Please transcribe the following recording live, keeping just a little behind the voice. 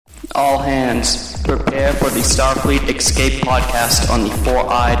All hands, prepare for the Starfleet Escape podcast on the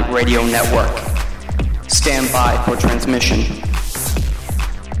Four-Eyed Radio Network. Stand by for transmission.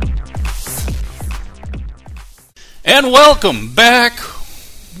 And welcome back.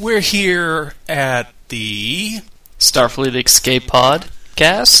 We're here at the Starfleet Escape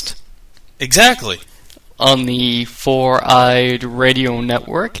podcast. Exactly. On the Four-Eyed Radio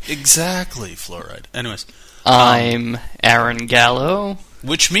Network. Exactly, Fluoride. Anyways. I'm Aaron Gallo.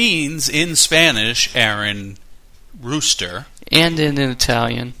 Which means, in Spanish, Aaron Rooster. And in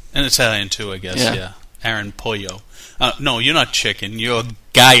Italian. In Italian, too, I guess, yeah. Aaron Pollo. No, you're not chicken. You're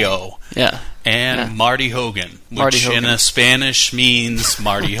gallo. Yeah. And Marty Hogan, which in a Spanish means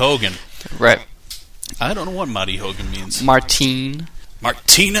Marty Hogan. Right. I don't know what Marty Hogan means. Martine.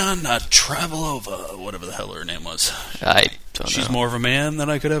 Martina Navratilova, whatever the hell her name was. I don't know. She's more of a man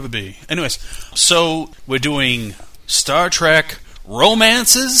than I could ever be. Anyways, so we're doing Star Trek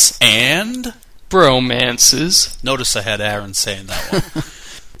romances and bromances. Notice I had Aaron saying that one.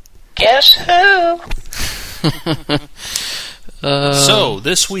 Guess who? So,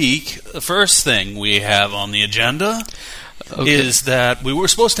 this week, the first thing we have on the agenda is that we were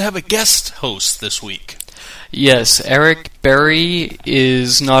supposed to have a guest host this week. Yes, Eric Berry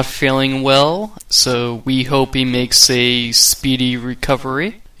is not feeling well, so we hope he makes a speedy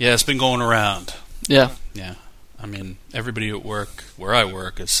recovery. Yeah, it's been going around. Yeah. Yeah. I mean, everybody at work, where I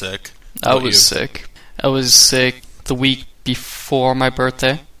work, is sick. I was sick. I was sick the week before my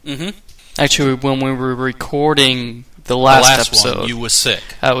birthday. Mm-hmm. Actually, when we were recording the last episode, one, you were sick.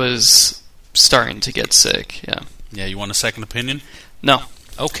 I was starting to get sick, yeah. Yeah, you want a second opinion? No.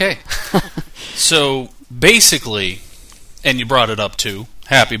 Okay. So, basically, and you brought it up too,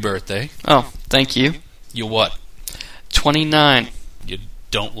 happy birthday. Oh, thank you. You what? 29. You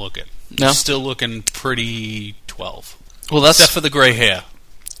don't look it. No? You're still looking pretty 12. Well, that's except for the gray hair.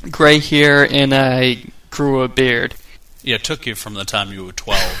 Gray hair, and I grew a beard. Yeah, it took you from the time you were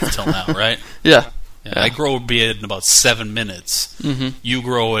 12 till now, right? Yeah. I grow a beard in about 7 minutes. Mm-hmm. You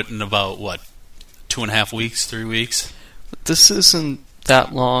grow it in about, 2.5 weeks, 3 weeks? This isn't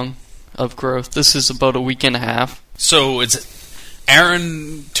that long of growth. This is about a week and a half. So,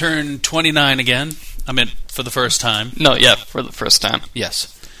 Aaron turned 29 again. I mean, for the first time. No, yeah, for the first time.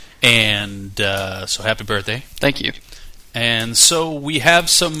 Yes. And, so happy birthday. Thank you. And so we have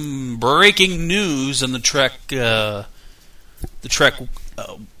some breaking news in the Trek,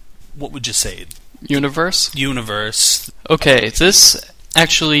 what would you say? Universe. Okay, this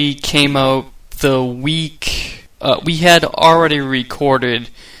actually came out the week, we had already recorded,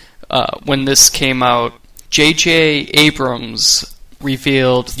 when this came out, J.J. Abrams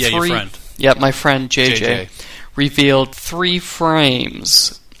revealed your friend. Yeah, my friend J.J. revealed 3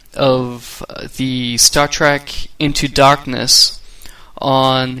 frames of the Star Trek Into Darkness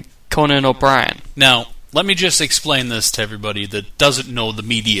on Conan O'Brien. Now, let me just explain this to everybody that doesn't know the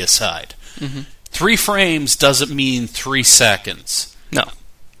media side. Mm-hmm. 3 frames doesn't mean 3 seconds. No.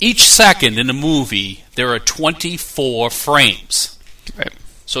 Each second in a movie, there are 24 frames. Right.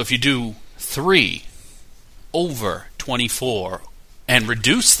 So if you do 3 over 24 and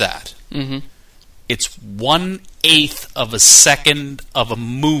reduce that, it's 1/8 of a second of a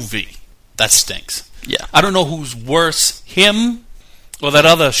movie. That stinks. Yeah. I don't know who's worse, him or that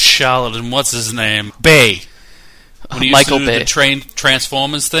other charlatan, what's his name? Bay. When he used Michael to do Bay. the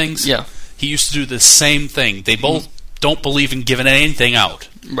Transformers things? Yeah. He used to do the same thing. They both don't believe in giving anything out.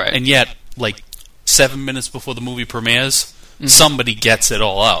 Right. And yet, 7 minutes before the movie premieres, somebody gets it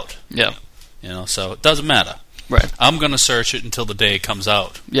all out. Yeah. So it doesn't matter. Right. I'm going to search it until the day it comes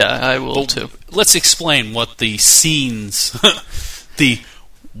out. Yeah, I will too. Let's explain what the scenes, the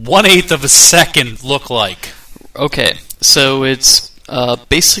 1/8 of a second look like. Okay, so it's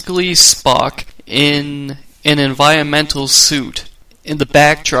basically Spock in an environmental suit. In the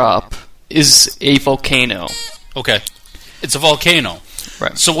backdrop is a volcano. Okay. It's a volcano.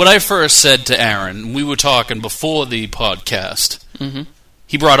 Right. So what I first said to Aaron, we were talking before the podcast,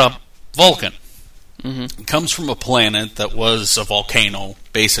 he brought up Vulcan. It comes from a planet that was a volcano,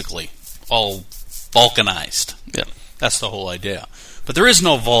 basically, all vulcanized. Yeah. That's the whole idea. But there is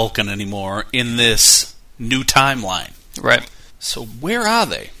no Vulcan anymore in this new timeline. Right. So where are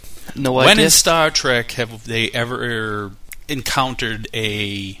they? No When idea. in Star Trek have they ever encountered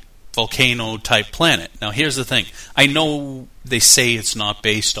a volcano-type planet? Now, here's the thing. I know they say it's not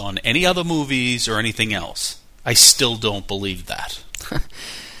based on any other movies or anything else. I still don't believe that.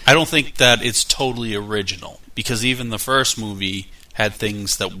 I don't think that it's totally original, because even the first movie had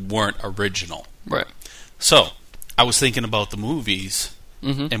things that weren't original. Right. So, I was thinking about the movies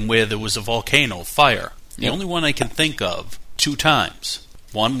and where there was a volcano fire. The only one I can think of 2 times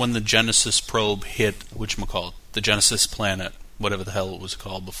One, when the Genesis probe hit, whatchamacallit, the Genesis planet, whatever the hell it was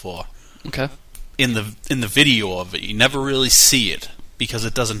called before. Okay. In the video of it, you never really see it because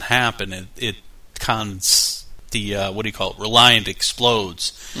it doesn't happen. It Reliant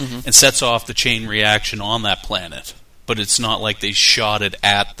explodes and sets off the chain reaction on that planet. But it's not like they shot it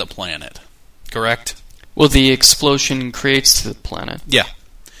at the planet. Correct? Well, the explosion creates the planet. Yeah.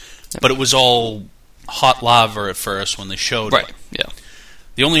 But it was all hot lava at first when they showed Right, it. yeah.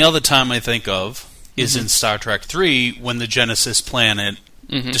 The only other time I think of is in Star Trek 3 when the Genesis planet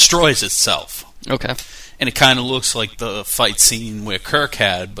destroys itself. Okay. And it kind of looks like the fight scene where Kirk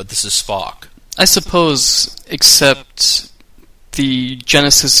had, but this is Spock. I suppose, except the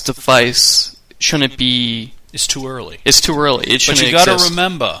Genesis device shouldn't be... It's too early. It's too early. It shouldn't But you got to exist.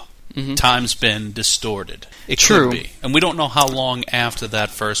 remember, time's been distorted. It True. could be. And we don't know how long after that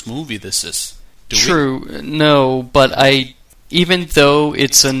first movie this is. Do we? True. No, but even though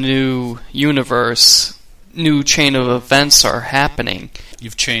it's a new universe, new chain of events are happening.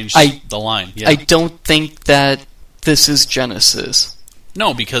 You've changed the line. Yeah. I don't think that this is Genesis.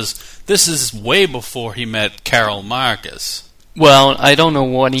 No, because this is way before he met Carol Marcus. Well, I don't know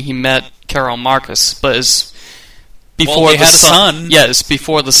when he met Carol Marcus, but it's before Well, they the had a son. Yeah, it's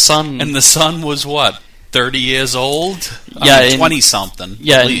before the son. And the son was what? 30 years old? Yeah, 20-something,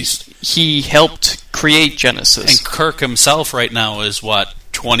 yeah, at and least. he helped create Genesis. And Kirk himself right now is what?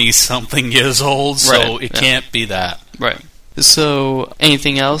 20-something years old? So Right, it yeah. can't be that. Right. So,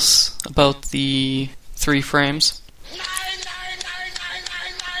 anything else about the 3 frames?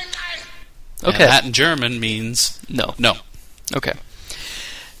 Okay. And that in German means No. no. Okay.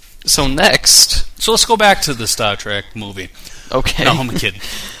 So next. So let's go back to the Star Trek movie. Okay. No, I'm kidding.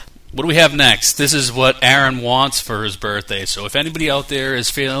 What do we have next? This is what Aaron wants for his birthday. So if anybody out there is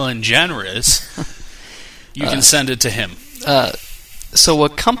feeling generous, you can send it to him. So a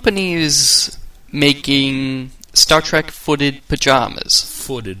company is making Star Trek footed pajamas.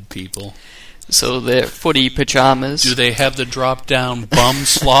 Footed people. So they're footy pajamas. Do they have the drop-down bum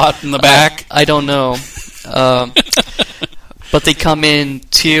slot in the back? I don't know. But they come in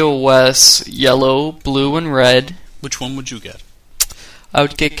TOS, yellow, blue, and red. Which one would you get? I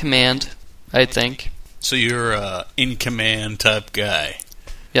would get command, I think. So you're a in-command type guy.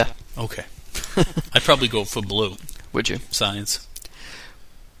 Yeah. Okay. I'd probably go for blue. Would you? Science.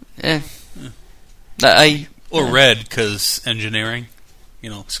 Or red, because engineering.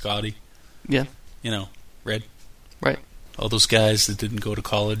 You know, Scotty. Yeah. You know, red. Right. All those guys that didn't go to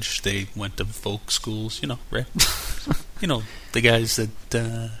college, they went to folk schools. You know, red. You know, the guys that get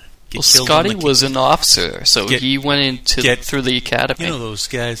Well, killed. Scotty was an officer, so he went through the academy. You know those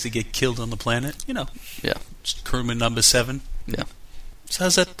guys that get killed on the planet? You know. Yeah. Crewman number 7. Yeah. So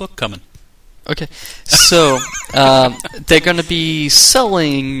how's that book coming? Okay, so they're going to be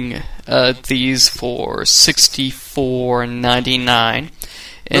selling these for $64.99.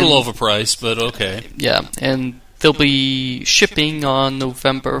 A little overpriced, but okay. Yeah, and they'll be shipping on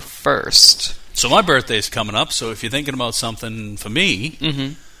November 1st. So my birthday's coming up, so if you're thinking about something for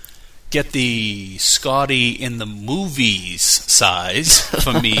me, get the Scotty in the movies size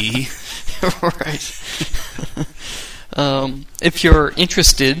for me. Right. If you're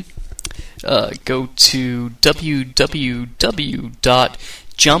interested, go to www.jump.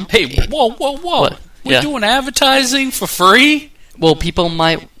 Hey, whoa. What? We're Yeah. doing advertising for free? Well, people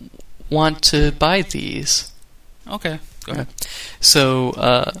might want to buy these. Okay, go ahead. So,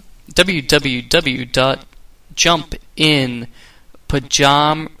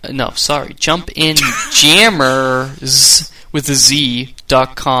 jumpinjammers with a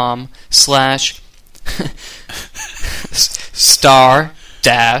Z.com / star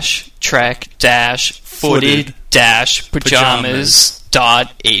trek footed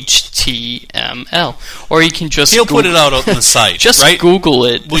pajamas.html, or you can just He'll put it out on the site, just right? Google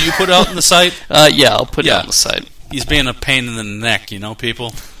it. Will you put it out on the site? Yeah, I'll put it on the site. He's being a pain in the neck, you know,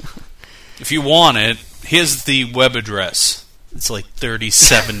 people. If you want it, here's the web address. It's like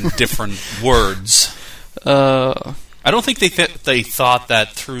 37 different words. I don't think they thought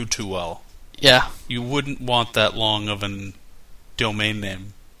that through too well. Yeah. You wouldn't want that long of a domain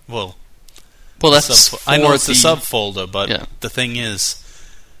name. Well, that's I know for it's a subfolder, but Yeah. the thing is,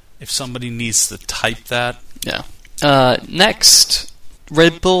 if somebody needs to type that... Yeah. Next,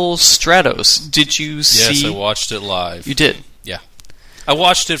 Red Bull Stratos. Did you see... Yes, I watched it live. You did? Yeah. I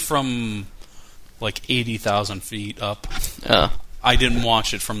watched it from like 80,000 feet up. I didn't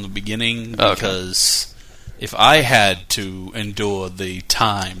watch it from the beginning because if I had to endure the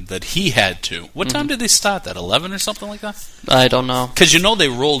time that he had to... What time did they start that? 11 or something like that? I don't know. Because you know they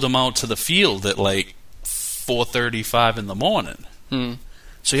rolled him out to the field at like 4:35 in the morning.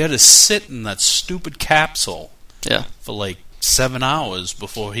 So he had to sit in that stupid capsule Yeah. for like 7 hours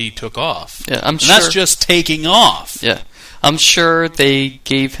before he took off. Yeah, I'm and sure. that's just taking off. Yeah. I'm sure they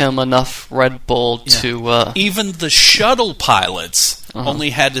gave him enough Red Bull to... Even the shuttle pilots Uh-huh. only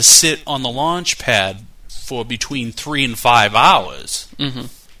had to sit on the launch pad for between 3 and 5 hours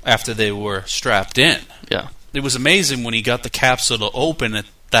after they were strapped in. Yeah. It was amazing when he got the capsule to open at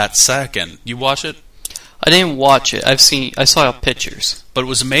that second. You watch it? I didn't watch it. I saw pictures. But it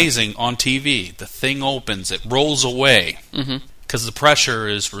was amazing on TV. The thing opens, it rolls away because the pressure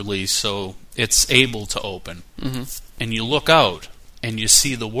is released, so it's able to open. And you look out and you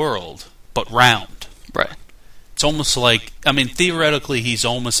see the world, but round. Right. It's almost like, I mean, theoretically, he's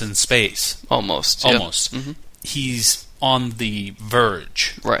almost in space. Almost. Almost. Yeah. He's on the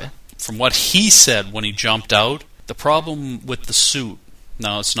verge. Right. From what he said when he jumped out, the problem with the suit,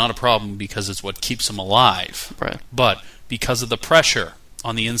 now it's not a problem because it's what keeps him alive, Right. but because of the pressure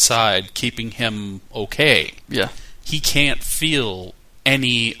on the inside keeping him okay, Yeah. he can't feel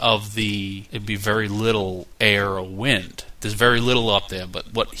any of it'd be very little air or wind. There's very little up there,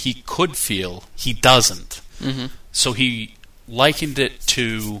 but what he could feel, he doesn't. So he likened it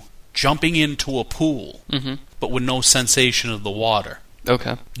to jumping into a pool, but with no sensation of the water.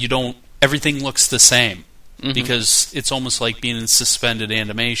 Okay. Everything looks the same because it's almost like being in suspended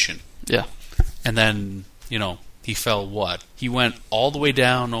animation. Yeah. And then, he fell what? He went all the way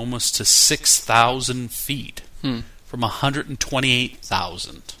down almost to 6,000 feet from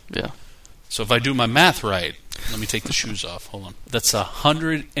 128,000. Yeah. So if I do my math right, let me take the shoes off. Hold on. That's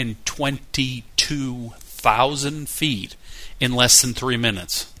 122,000 feet in less than 3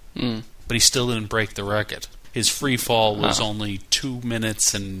 minutes. But he still didn't break the record. His free fall was only 2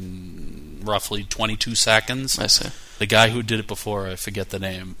 minutes and roughly 22 seconds. I see. The guy who did it before, I forget the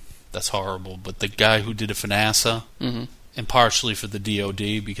name. That's horrible. But the guy who did it for NASA, and partially for the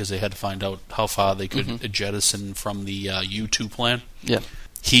DOD, because they had to find out how far they could jettison from the U-2 plan. Yeah.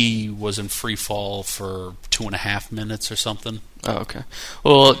 He was in free fall for 2.5 minutes or something. Oh, okay.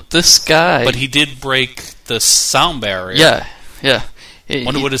 Well, this guy... But he did break the sound barrier. Yeah, yeah.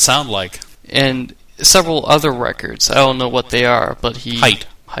 Wonder what it sounded like. And several other records. I don't know what they are, but he... Height.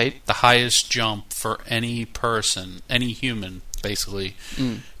 The highest jump for any person, any human, basically,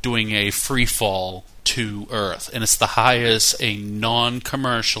 doing a free fall to Earth. And it's the highest a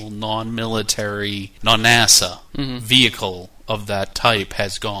non-commercial, non-military, non-NASA vehicle of that type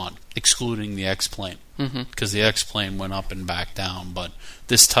has gone, excluding the X-plane. Because the X-plane went up and back down, but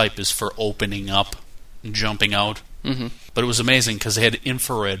this type is for opening up and jumping out. But it was amazing because they had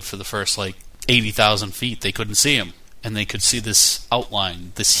infrared for the first 80,000 feet. They couldn't see him, and they could see this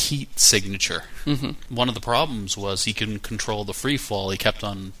outline, this heat signature. One of the problems was he couldn't control the free fall. He kept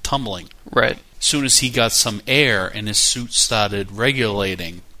on tumbling. Right. As soon as he got some air and his suit started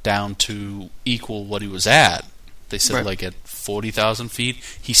regulating down to equal what he was at, they said at 40,000 feet,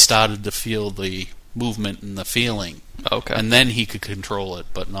 he started to feel the movement and the feeling. Okay. And then he could control it,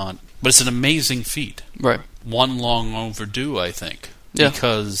 but not. But it's an amazing feat. Right. One long overdue, I think. Yeah.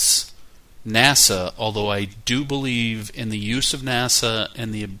 Because NASA, although I do believe in the use of NASA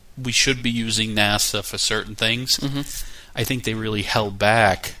and we should be using NASA for certain things, I think they really held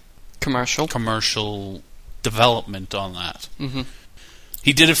back commercial development on that.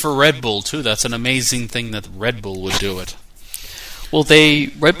 He did it for Red Bull too. That's an amazing thing that Red Bull would do it. Well,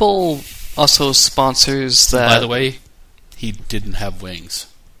 Red Bull also sponsors that. By the way, he didn't have wings.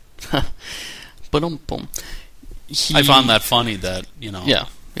 Ba-dum-bum. I found that funny that, Yeah.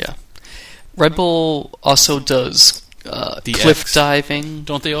 Red Bull also does the cliff diving.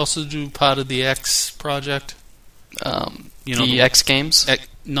 Don't they also do part of the X project? The X Games?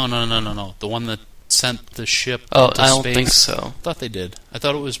 No. The one that sent the ship into space. I don't think so. I thought they did. I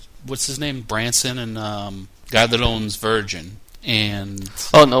thought it was, what's his name? Branson and guy that owns Virgin. And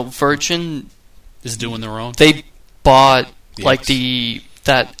oh, no, Virgin is doing their own? They bought, the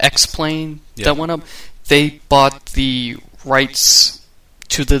that X-plane that went up. They bought the rights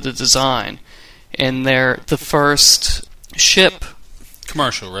to the design. And the first ship...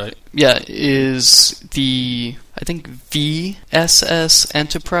 Commercial, right? Yeah, is the, I think, VSS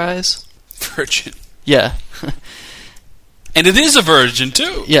Enterprise. Virgin. Yeah. And it is a Virgin,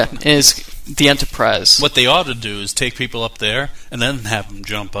 too. Yeah, it is the Enterprise. What they ought to do is take people up there and then have them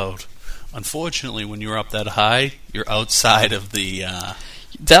jump out. Unfortunately, when you're up that high, you're outside of the...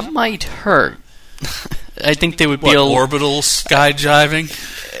 That might hurt. I think they would be orbital skydiving?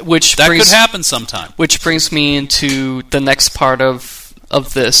 That could happen sometime. Which brings me into the next part of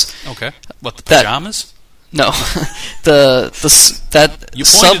this. Okay. What, the pajamas? No. You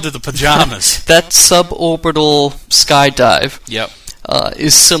pointed to the pajamas. That suborbital skydive. Yep.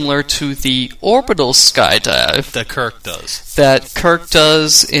 is similar to the orbital skydive That Kirk does. that Kirk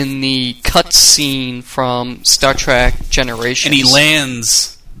does in the cutscene from Star Trek Generations. And he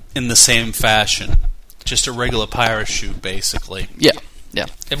lands in the same fashion. Just a regular parachute, basically. Yeah, yeah.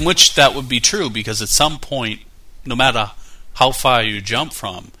 In which that would be true, because at some point, no matter how far you jump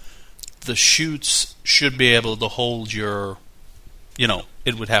from, the chutes should be able to hold your,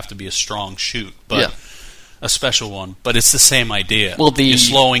 it would have to be a strong chute, but Yeah. a special one. But it's the same idea. Well, You're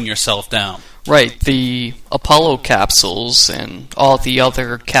slowing yourself down. Right, the Apollo capsules and all the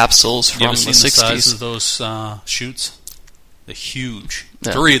other capsules You from ever the seen the 60s. size of those chutes? They're huge.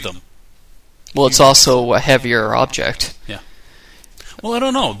 Yeah. 3 of them. Well, it's also a heavier object. Well, I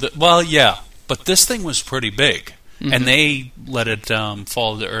don't know. Well, yeah, but this thing was pretty big, Mm-hmm. and they let it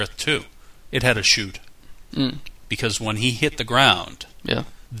fall to Earth too. It had a chute because when he hit the ground, Yeah.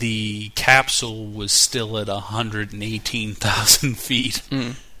 the capsule was still at 118,000 feet,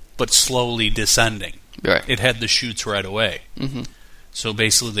 but slowly descending. Right. It had the chutes right away. Mhm. So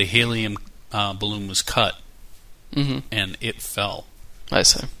basically, the helium balloon was cut, Mhm. and it fell. I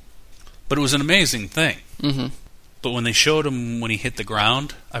see. But it was an amazing thing. Mhm. But when they showed him when he hit the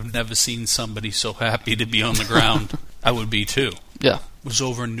ground, I've never seen somebody so happy to be on the ground. I would be too. Yeah. It was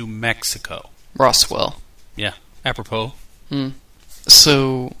over in New Mexico. Roswell. Yeah, apropos.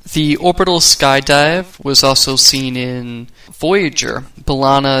 So, the orbital skydive was also seen in Voyager.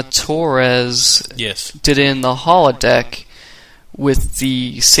 B'Elanna Torres Yes. did it in the holodeck with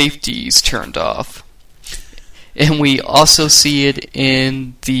the safeties turned off. And we also see it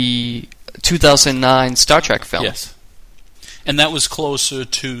in the 2009 Star Trek film. Yes. And that was closer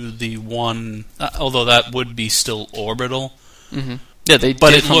to the one, although that would be still orbital. Mm-hmm. Yeah, they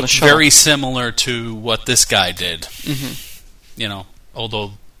But did it from the looked shuttle. very similar to what this guy did. Mm-hmm.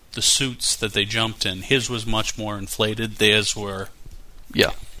 Although the suits that they jumped in, his was much more inflated, theirs were.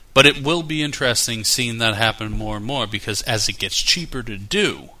 Yeah. But it will be interesting seeing that happen more and more, because as it gets cheaper to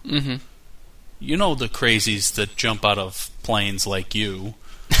do, Mm-hmm. the crazies that jump out of planes like you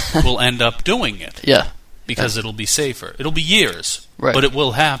will end up doing it Yeah. because it'll be safer. It'll be years, Right. but it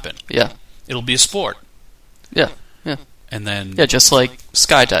will happen. Yeah. It'll be a sport. Yeah. Yeah. And then Yeah, just like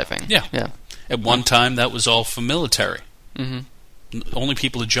skydiving. Yeah. Yeah. at one time that was all for military. Mm-hmm. Only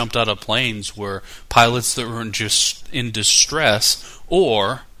people who jumped out of planes were pilots that were in distress,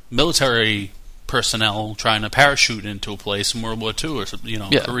 or military personnel trying to parachute into a place in World War II, or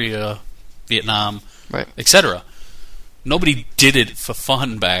Yeah. Korea, Vietnam, Right. etc. Nobody did it for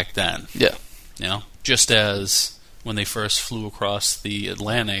fun back then. Yeah. Just as when they first flew across the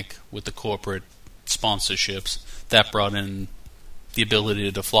Atlantic with the corporate sponsorships, that brought in the ability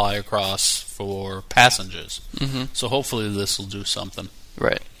to fly across for passengers. Mm-hmm. So hopefully this will do something.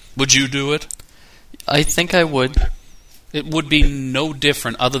 Right. Would you do it? I think I would. It would be no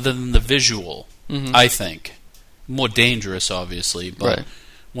different other than the visual, Mhm. I think. More dangerous, obviously, but Right.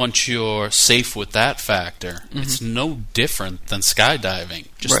 once you're safe with that factor, it's no different than skydiving,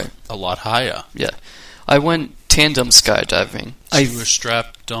 just Right. a lot higher. Yeah. I went tandem skydiving. So you were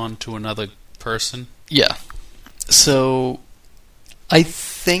strapped onto another person? Yeah. So, I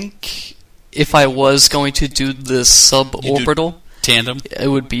think if I was going to do the suborbital, Tandem? it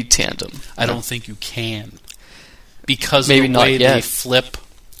would be tandem. I don't think you can. Because Maybe of the not way yet. they flip.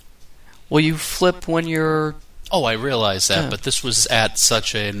 Well, you flip when you're... Oh, I realize that, Yeah. but this was at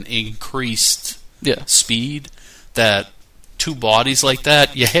such an increased Yeah. speed that two bodies like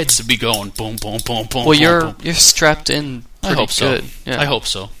that, your heads would be going boom, boom, boom, boom. Well, boom, boom. you're strapped in I pretty hope so. good. Yeah. I hope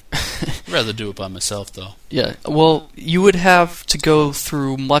so. I'd rather do it by myself, though. Yeah. Well, you would have to go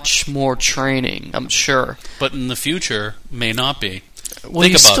through much more training, I'm sure. But in the future, may not be. Well,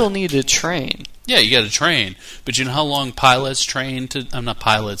 Think you about still it. need to train. Yeah, you got to train. But you know how long pilots train to... I'm not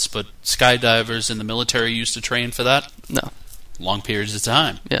pilots, but skydivers in the military used to train for that? No. Long periods of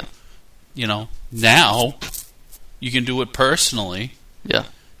time. Yeah. Now, you can do it personally Yeah.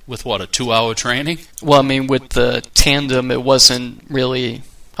 with, what, a 2-hour training? Well, I mean, with the tandem, it wasn't really...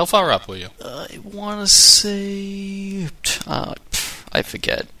 How far up were you? I want to say... I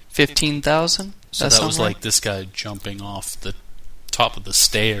forget. 15,000? So that was like this guy jumping off the top of the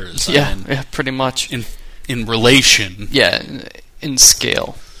stairs. I Yeah, mean, yeah, pretty much. in relation. Yeah, in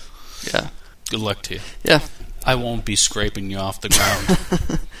scale. Yeah. Good luck to you. Yeah. I won't be scraping you off the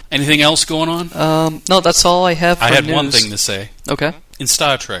ground. Anything else going on? No, that's all I have for I had news. one thing to say. Okay. In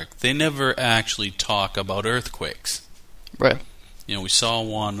Star Trek, they never actually talk about earthquakes. Right. We saw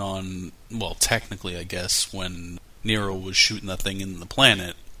one on, well, technically, I guess, when Nero was shooting that thing in the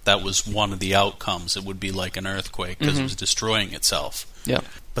planet, that was one of the outcomes. It would be like an earthquake because it was destroying itself. Yeah.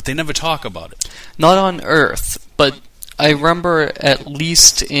 But they never talk about it. Not on Earth, but I remember at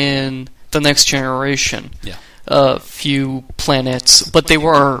least in The Next Generation, Yeah. a few planets, but they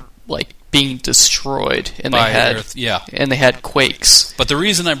were like being destroyed, and By they had Earth, yeah. and they had quakes. But the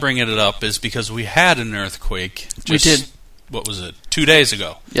reason I bring it up is because we had an earthquake. We did. What was it? 2 days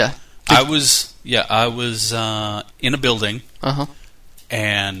ago. Yeah. I was in a building, Uh-huh.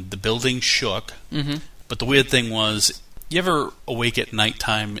 and the building shook. Mm-hmm. But the weird thing was, you ever awake at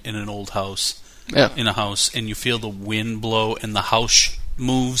nighttime in an old house, Yeah. in a house, and you feel the wind blow, and the house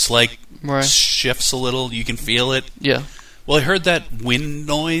moves, like, Right. shifts a little. You can feel it. Yeah. Well, I heard that wind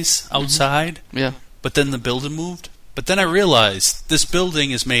noise outside, Yeah. but then the building moved. But then I realized this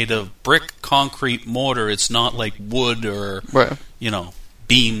building is made of brick, concrete, mortar. It's not like wood or, Right.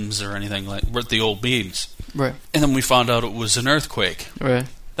 beams or anything like the old beams. Right. And then we found out it was an earthquake. Right.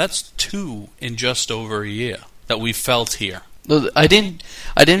 That's 2 in just over a year that we felt here. I didn't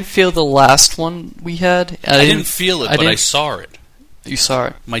feel the last one we had. I didn't feel it, but I saw it. You saw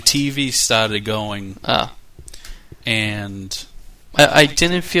it. My TV started going, Ah. and I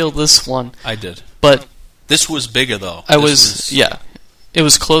didn't feel this one, I did. but This was bigger, though. it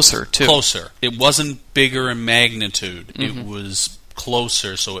was closer too. Closer. It wasn't bigger in magnitude. Mm-hmm. It was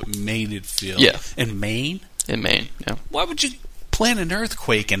closer, so it made it feel. Yeah. In Maine? In Maine. Yeah. Why would you plan an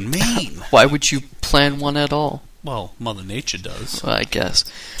earthquake in Maine? Why would you plan one at all? Well, Mother Nature does. Well, I guess.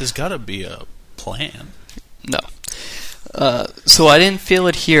 There's got to be a plan. No. So I didn't feel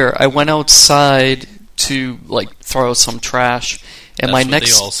it here. I went outside to throw out some trash, and That's my what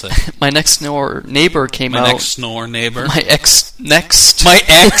next they all say. my next door neighbor came My out. next snore neighbor. My ex My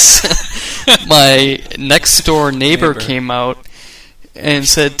my next door neighbor Neighbor. came out and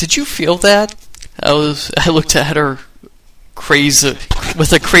said, "Did you feel that?" I looked at her crazy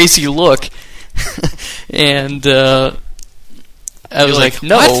with a crazy look, and I was You're like, like,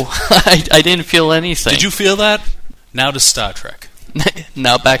 "No, "What?" I didn't feel anything." Did you feel that? Now to Star Trek.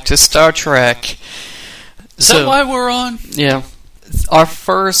 Now back to Star Trek. Is that why we're on? Yeah, our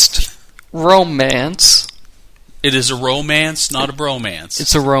first romance. It is a romance, not a bromance.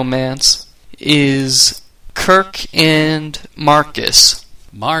 It's a romance. Is Kirk and Marcus.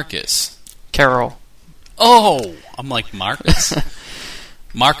 Marcus. Carol. Oh, I'm like Marcus.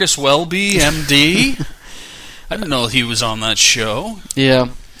 Marcus Welby, MD. I didn't know he was on that show. Yeah.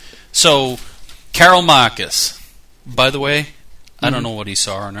 So, Carol Marcus. By the way, I don't know what he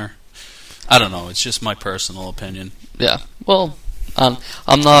saw in her. I don't know. It's just my personal opinion. Yeah. Well,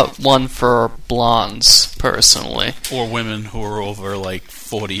 I'm not one for blondes, personally. Or women who are over like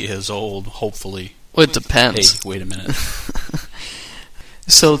 40 years old, hopefully. Well, it Hey, depends. wait a minute.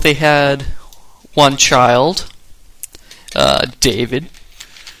 So they had one child, David.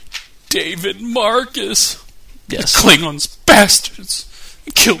 David Marcus. Yes. The Klingons bastards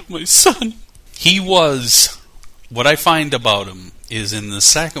killed my son. He was... What I find about him is in the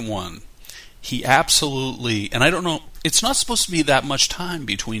second one, he absolutely... And I don't know... It's not supposed to be that much time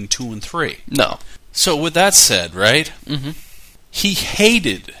between 2 and 3. No. So with that said, right? Mm-hmm. He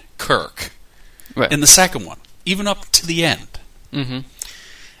hated Kirk Right. in the second one, even up to the end. Mm-hmm.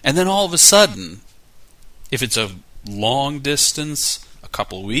 And then all of a sudden, if it's a long distance, a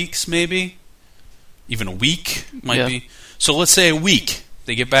couple of weeks maybe, even a week might be. So let's say a week,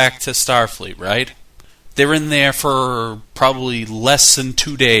 they get back to Starfleet, right? They're in there for probably less than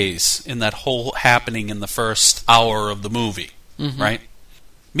 2 days in that whole happening in the first hour of the movie, right?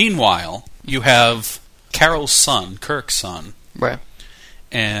 Meanwhile, you have Carol's son, Kirk's son, Right.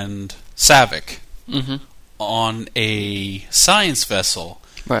 and Saavik Mm-hmm. on a science vessel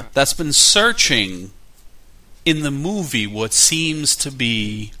Right. that's been searching in the movie what seems to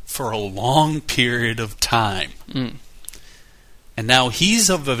be for a long period of time. Mm. And now he's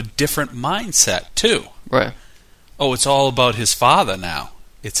of a different mindset, too. Right. Oh, it's all about his father now.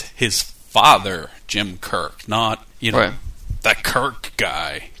 It's his father, Jim Kirk, not, Right. that Kirk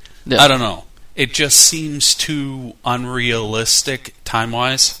guy. Yeah. I don't know. It just seems too unrealistic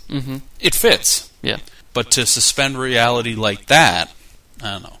time-wise. Mm-hmm. It fits. Yeah. But to suspend reality like that,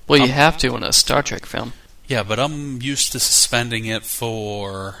 I don't know. Well, you have to in a Star Trek film. Yeah, but I'm used to suspending it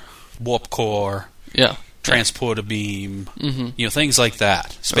for warp core, Yeah. transporter beam, Mm-hmm. Things like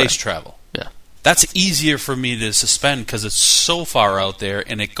that. Space travel. Yeah. That's easier for me to suspend because it's so far out there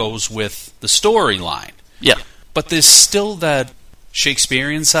and it goes with the storyline. Yeah. But there's still that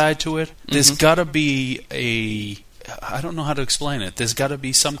Shakespearean side to it. There's got to be I don't know how to explain it. There's got to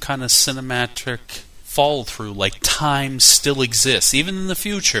be some kind of cinematic fall through, like time still exists. Even in the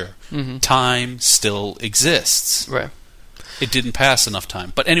future, time still exists. Right. It didn't pass enough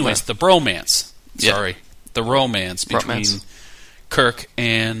time. But anyways, Right. the bromance. Yeah. Sorry. The romance between Romance. Kirk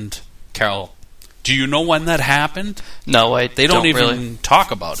and Carol. Do you know when that happened? No, They don't even really.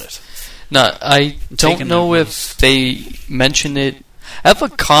 talk about it. No, I don't know if they mention it. I have a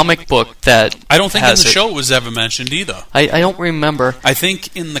comic book that I don't think in has the it. show it was ever mentioned either. I don't remember. I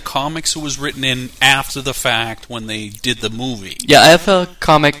think in the comics it was written in after the fact when they did the movie. Yeah, I have a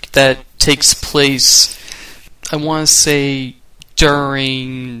comic that takes place, I want to say,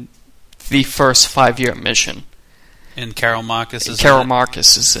 during the first 5-year mission. And Carol Marcus is Carol in it.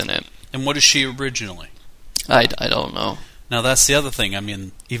 Marcus is in it. And what is she originally? I don't know. Now that's the other thing. I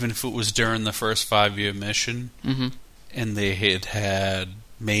mean, even if it was during the first 5-year mission, Mm-hmm. and they had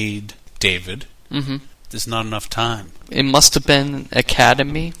made David, Mm-hmm. there's not enough time. It must have been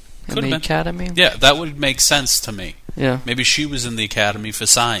Academy. Could have In the been. Academy? Yeah, that would make sense to me. Yeah, Maybe she was in the Academy for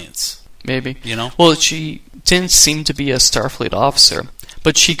Science. maybe. You know? Well, she didn't seem to be a Starfleet officer,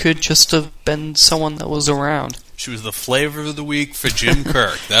 but she could just have been someone that was around. She was the flavor of the week for Jim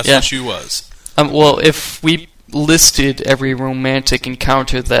Kirk. That's Yeah. what she was. Well, if we listed every romantic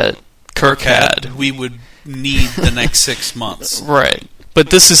encounter that Kirk had, We would need the next 6 months. right? But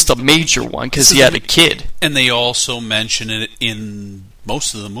this is the major one because This he is had the- a kid. And they also mention it in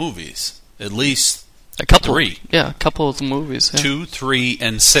most of the movies. At least A couple, 3. yeah, a couple of the movies. Yeah. 2, 3,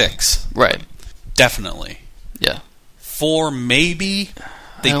 and 6. Right? Definitely. Yeah. 4, maybe.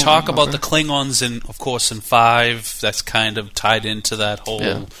 They I don't talk about the remember. Klingons, of course, in 5. That's kind of tied into that whole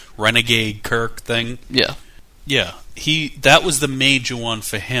Yeah. renegade Kirk thing. Yeah. Yeah, that was the major one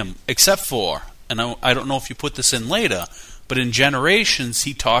for him. Except for, and I don't know if you put this in later, but in Generations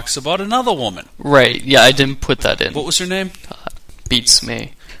he talks about another woman. Right. Yeah, I didn't put that in. What was her name? Beats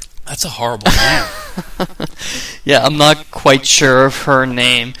me. That's a horrible name. Yeah, I'm not quite sure of her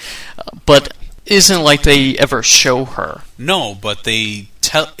name, but isn't like they ever show her. No, but they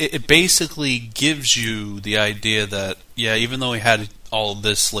it basically gives you the idea that yeah, even though he had all of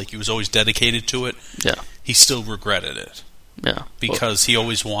this, like he was always dedicated to it, Yeah. he still regretted it Yeah. because he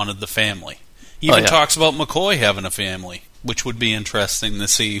always wanted the family. He Oh, even yeah. talks about McCoy having a family, which would be interesting to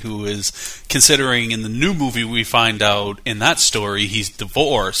see who is, considering in the new movie we find out in that story he's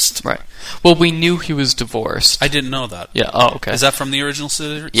divorced. Right. Well, we knew he was divorced. I didn't know that. Yeah. Oh, okay. Is that from the original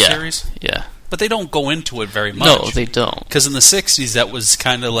yeah. series? Yeah. But they don't go into it very much. No, they don't. Because in the 60s, that was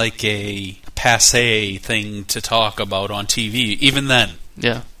kind of like a passé thing to talk about on TV, even then,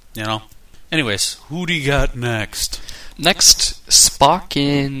 Yeah. you know? Anyways, who do you got next? Next, Spock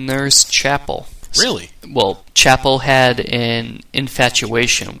in Nurse Chapel. Really? Well, Chapel had an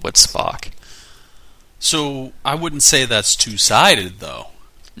infatuation with Spock. So, I wouldn't say that's two-sided, though.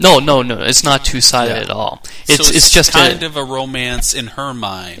 No, it's not two-sided Yeah. at all. So It's just kind of a romance in her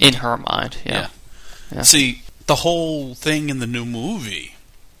mind. in her mind. Yeah. Yeah. See, the whole thing in the new movie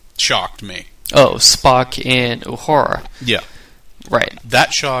shocked me. Oh, Spock and Uhura. Yeah. Right.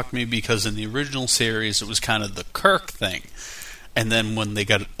 That shocked me because in the original series it was kind of the Kirk thing. And then when they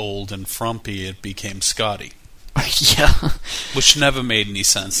got old and frumpy, it became Scotty. Yeah. Which never made any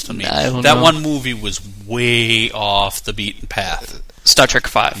sense to me. I don't That know. one movie was way off the beaten path. Star Trek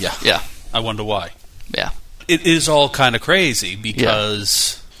 5. Yeah. Yeah. I wonder why. Yeah. It is all kind of crazy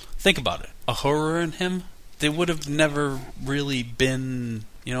because, think about it. Uhura and him, they would have never really been,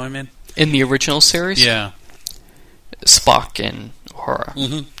 you know what I mean? In the original series? Yeah. Spock and Uhura.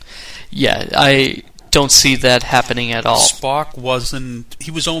 Mm-hmm. Yeah, I don't see that happening at all. Spock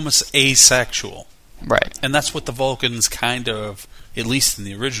he was almost asexual. Right. And that's what the Vulcans kind of, at least in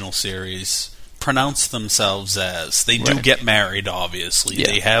the original series, pronounce themselves as. They do Right. get married, obviously. Yeah.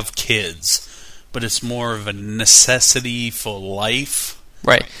 They have kids. But it's more of a necessity for life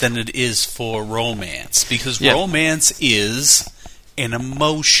Right. than it is for romance. Because Yeah. romance is an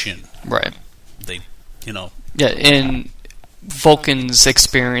emotion. Right. They, you know, Yeah, in Vulcan's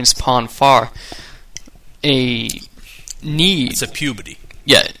experience Pon Farr, a need. it's a puberty.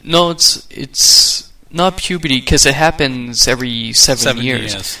 Yeah, no, it's not puberty because it happens every 7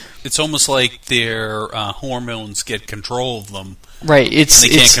 years. It's almost like their hormones get control of them. Right. They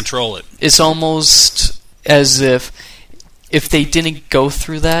can't control it. It's almost as if they didn't go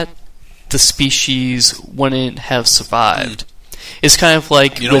through that, the species wouldn't have survived. It's kind of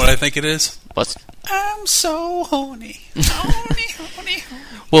like You know what I think it is? what's I'm so horny. Horny, horny.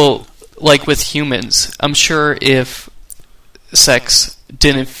 well, like with humans, I'm sure if sex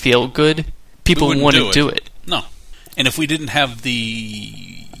didn't feel good, people We wouldn't do it. No. And if we didn't have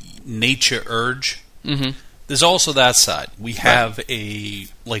the nature urge, Mm-hmm. there's also that side. We have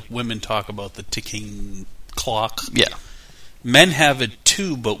like women talk about the ticking clock. Yeah. Men have it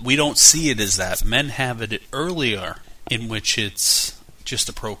too, but we don't see it as that. Men have it earlier, in which it's just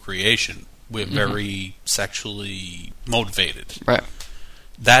a procreation. We're very sexually motivated. Right.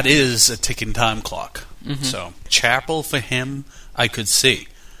 that is a ticking time clock. Mm-hmm. So Chapel for him, I could see.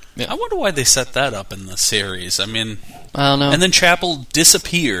 Yeah. I wonder why they set that up in the series. I mean, I don't know. and then Chapel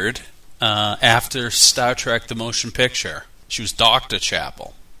disappeared after Star Trek: The Motion Picture. She was Dr.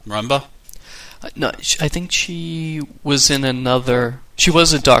 Chapel. Remember? No, I think she was in another... She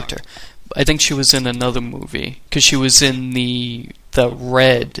was a doctor. I think she was in another movie, because she was in the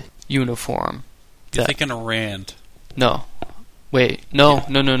red uniform. You're thinking of Rand. No. Wait. No.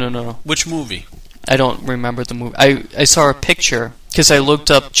 Which movie? I don't remember the movie. I saw a picture, because I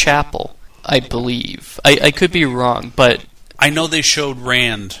looked up Chapel, I believe. I could be wrong, but... I know they showed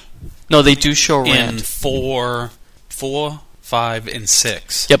Rand. No, they do show in Rand. 4, 5, and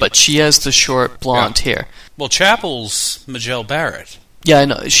 6. Yeah, but she has the short blonde hair. Well, Chapel's Majel Barrett. Yeah, I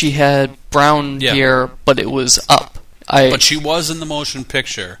know. She had brown hair, but it was up. But she was in the motion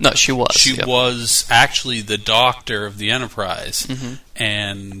picture. No, she was. She was actually the doctor of the Enterprise. Mm-hmm.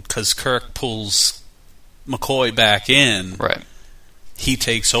 And because Kirk pulls McCoy back in, right, he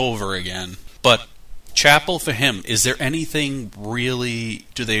takes over again. But Chapel for him, is there anything really...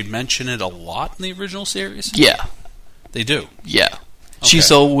 Do they mention it a lot in the original series? Yeah. They do? Yeah. Okay.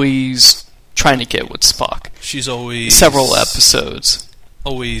 She's always trying to get with Spock. She's always... Several episodes.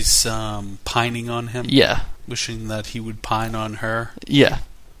 Always pining on him? Yeah. Wishing that he would pine on her? Yeah.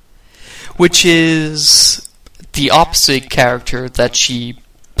 Which is the opposite character that she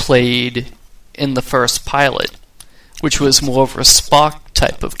played in the first pilot, which was more of a Spock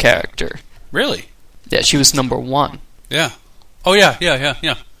type of character. Really? Yeah, she was number 1. Yeah. Oh, yeah.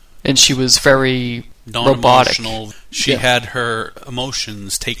 And she was very robotic. Non-emotional. She had her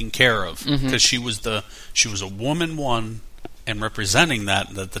emotions taken care of because she was a woman one and representing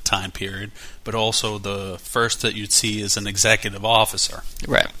that at the time period, but also the first that you'd see as an executive officer.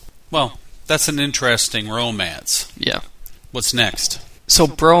 Right. Well, that's an interesting romance. Yeah. What's next? So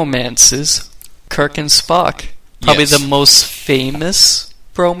bromances, Kirk and Spock. Probably Yes. the most famous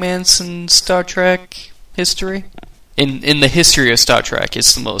bromance in Star Trek history. In the history of Star Trek,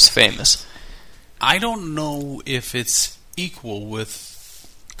 it's the most famous. I don't know if it's equal with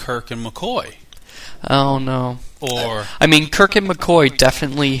Kirk and McCoy. I don't know. Or I mean, Kirk and McCoy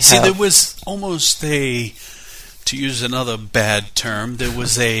definitely have... see, there was almost a, to use another bad term, there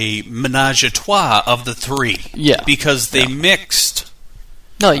was a menage a trois of the three. Yeah. Because they mixed.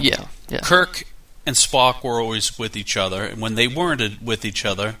 No, yeah. Kirk and Spock were always with each other, and when they weren't with each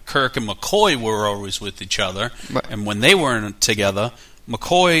other, Kirk and McCoy were always with each other, Right. and when they weren't together,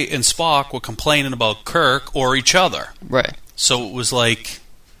 McCoy and Spock were complaining about Kirk or each other. Right. So it was like,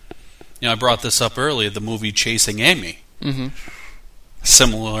 I brought this up earlier, the movie Chasing Amy. Mm-hmm.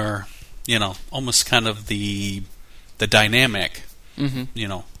 Similar, almost kind of the dynamic.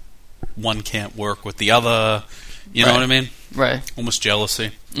 Mm-hmm. One can't work with the other. You know Right. what I mean? Right. Almost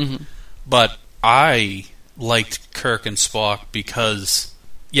jealousy. Mm-hmm. But I liked Kirk and Spock because,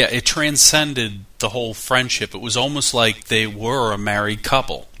 it transcended the whole friendship. It was almost like they were a married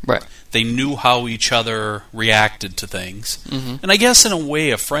couple. Right. They knew how each other reacted to things. Mm-hmm. And I guess in a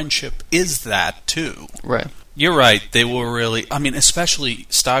way a friendship is that too. Right. You're right. They were really, especially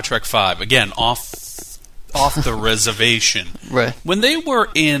Star Trek V, again, off the reservation. Right. When they were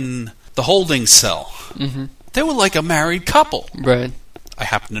in the holding cell, Mm-hmm. they were like a married couple. Right. I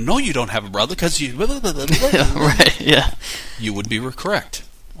happen to know you don't have a brother because you... Right, yeah. You would be correct.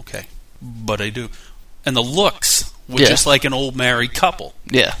 Okay. But I do. And the looks were Yeah. just like an old married couple.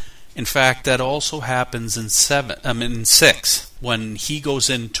 Yeah. In fact, that also happens in 6, when he goes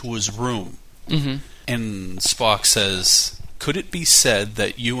into his room. Mm-hmm. And Spock says, could it be said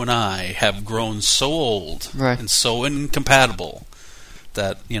that you and I have grown so old Right. and so incompatible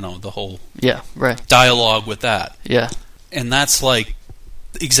that, the whole Yeah, right. dialogue with that. Yeah. And that's like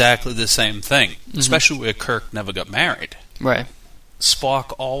exactly the same thing, especially where Kirk never got married. Right.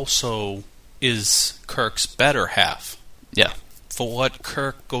 Spock also is Kirk's better half. Yeah. For what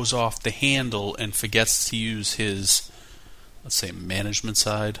Kirk goes off the handle and forgets to use his, let's say, management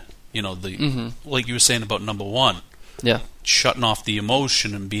side. Like you were saying about number 1. Yeah. Shutting off the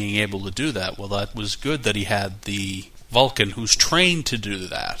emotion and being able to do that. Well, that was good that he had the Vulcan who's trained to do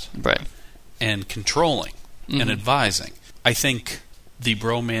that. Right. And controlling and advising. I think the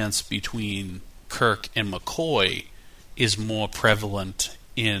bromance between Kirk and McCoy is more prevalent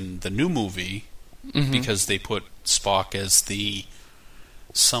in the new movie because they put Spock as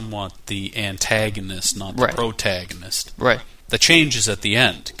somewhat the antagonist, not the protagonist. Right. The changes at the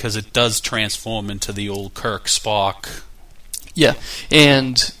end because it does transform into the old Kirk Spock. Yeah,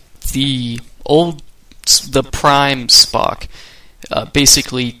 and the prime Spock,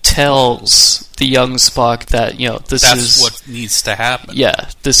 basically tells the young Spock that, That's what needs to happen. Yeah,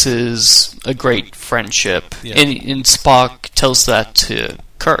 this is a great friendship. Yeah. And Spock tells that to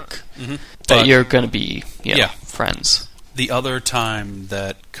Kirk, Mm-hmm. that you're going to be Yeah. friends. The other time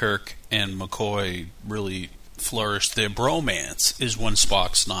that Kirk and McCoy really flourished their bromance is when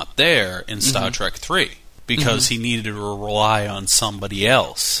Spock's not there in Star Trek 3, because he needed to rely on somebody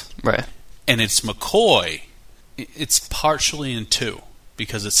else. Right. And it's McCoy. It's partially in 2,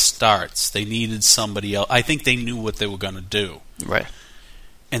 because it starts. They needed somebody else. I think they knew what they were going to do. Right.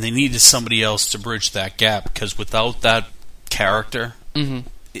 And they needed somebody else to bridge that gap, because without that character,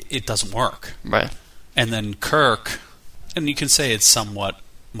 it doesn't work. Right. And then Kirk, and you can say it's somewhat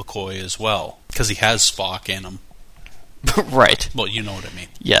McCoy as well, because he has Spock in him. Right. Well, you know what I mean.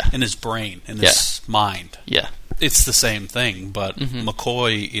 Yeah. In his brain, in his mind. Yeah. It's the same thing, but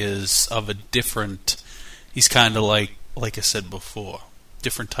McCoy is of a different... He's kind of like I said before,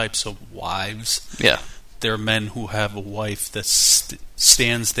 different types of wives. Yeah. There are men who have a wife that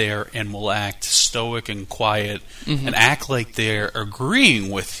stands there and will act stoic and quiet and act like they're agreeing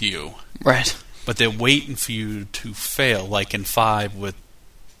with you, Right. but they're waiting for you to fail, like in 5 with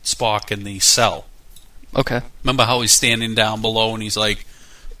Spock in the cell. Okay. Remember how he's standing down below and he's like,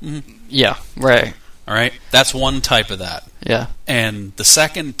 Yeah. Right. all right? That's one type of that. Yeah. And the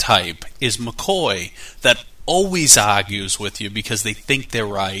second type is McCoy, that always argues with you because they think they're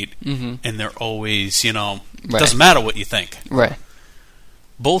right, and they're always, Right. doesn't matter what you think. Right.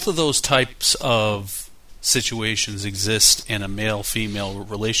 Both of those types of situations exist in a male-female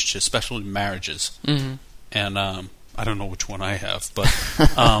relationship, especially marriages. And I don't know which one I have, but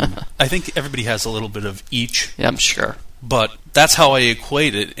I think everybody has a little bit of each. Yeah, I'm sure. But that's how I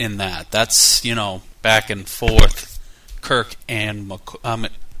equate it in that. That's, back and forth, Kirk and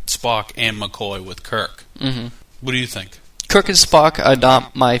Spock and McCoy with Kirk. What do you think? Kirk and Spock are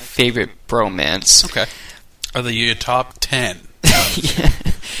not my favorite bromance. Okay. Are they your top 10?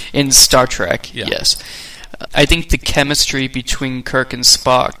 In Star Trek, Yeah. yes. I think the chemistry between Kirk and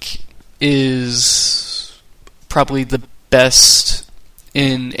Spock is probably the best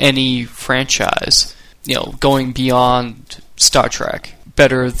in any franchise. Going beyond Star Trek.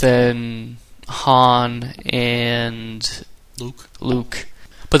 Better than Han and Luke?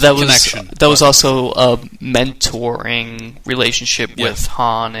 But that was Connection. was also a mentoring relationship with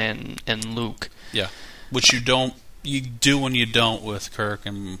Han and Luke. Yeah. Which you do and you don't with Kirk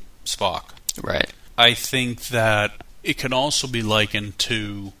and Spock. Right. I think that it can also be likened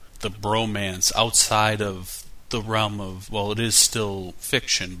to the bromance outside of the realm of, well, it is still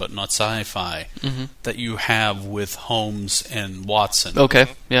fiction, but not sci-fi, that you have with Holmes and Watson. Okay,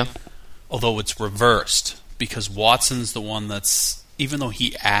 yeah. Although it's reversed, because Watson's the one that's, even though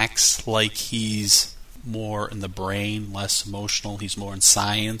he acts like he's more in the brain, less emotional, he's more in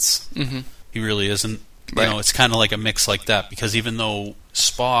science, he really isn't. Right. It's kind of like a mix like that, because even though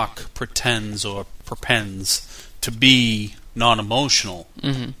Spock pretends or propends to be non-emotional,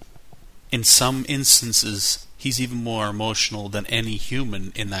 in some instances he's even more emotional than any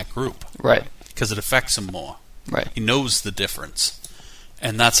human in that group. Right. Because it affects him more. Right. He knows the difference.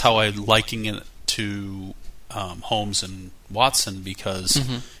 And that's how I liken it to Holmes and Watson, because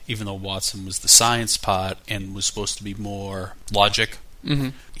even though Watson was the science part and was supposed to be more logic,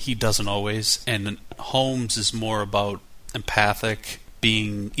 he doesn't always. And Holmes is more about empathic,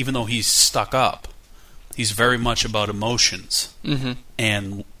 being, even though he's stuck up, he's very much about emotions.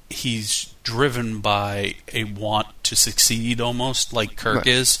 And he's driven by a want to succeed, almost like Kirk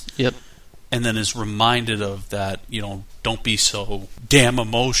is. Yep. And then is reminded of that, don't be so damn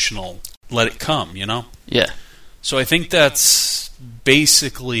emotional. Let it come, Yeah. So I think that's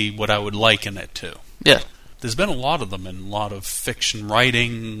basically what I would liken it to. Yeah. There's been a lot of them in a lot of fiction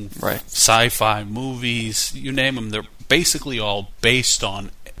writing, Right. sci-fi movies, you name them. They're basically all based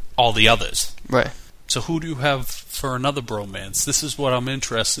on all the others. Right. So who do you have for another bromance? This is what I'm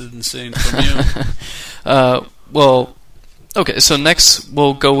interested in seeing from you. Well, okay, so next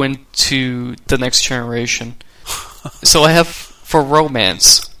we'll go into the Next Generation. So I have for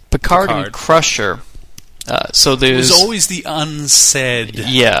romance, Picard. And Crusher. So It there's was always the unsaid.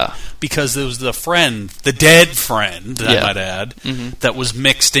 Yeah. Because there was the friend, the dead friend, I Yeah. might add, that was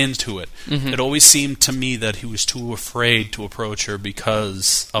mixed into it. It always seemed to me that he was too afraid to approach her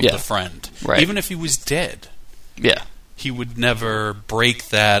because of the friend. Right. Even if he was dead, Yeah. he would never break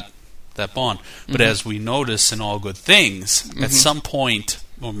that bond. But as we notice in All Good Things, at some point,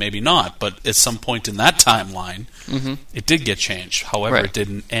 or maybe not, but at some point in that timeline, it did get changed. However, Right. it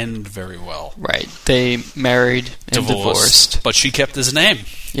didn't end very well. Right. They married and divorced. But she kept his name.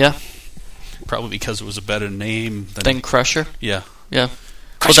 Yeah. Probably because it was a better name Then Crusher. Yeah. Yeah.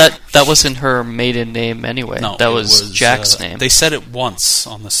 Well, that wasn't her maiden name anyway. No, that it was Jack's name. They said it once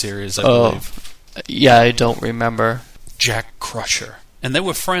on the series, I believe. Yeah, I don't remember. Jack Crusher. And they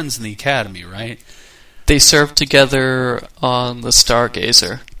were friends in the academy, right? They served together on the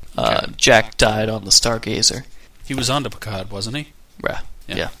Stargazer. Jack died on the Stargazer. He was under Picard, wasn't he?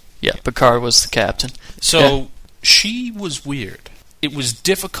 Yeah. Picard was the captain. So she was weird. It was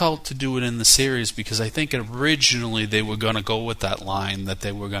difficult to do it in the series because I think originally they were going to go with that line that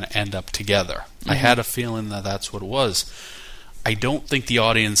they were going to end up together. I had a feeling that that's what it was. I don't think the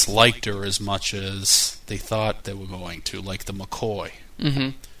audience liked her as much as they thought they were going to, like the McCoy. Mm-hmm.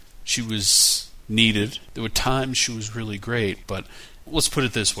 She was needed. There were times she was really great, but let's put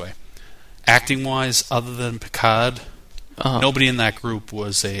it this way. Acting-wise, other than Picard, nobody in that group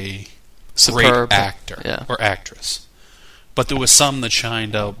was a Superb great actor or actress. But there were some that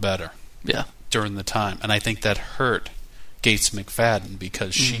shined out better during the time. And I think that hurt Gates McFadden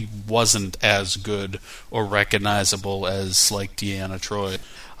because she wasn't as good or recognizable as, like, Deanna Troi.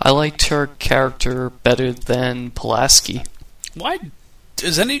 I liked her character better than Pulaski. Why?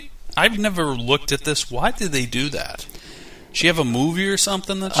 I've never looked at this. Why did they do that? She have a movie or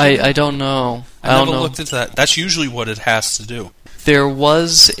something that I don't know. I never looked at that. That's usually what it has to do. There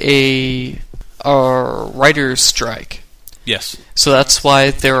was a writer's strike. Yes. So that's why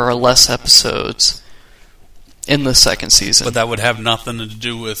there are less episodes in the second season. But that would have nothing to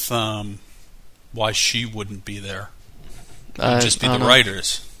do with why she wouldn't be there. It would just be the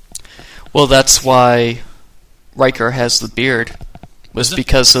writers. Well, that's why Riker has the beard. Was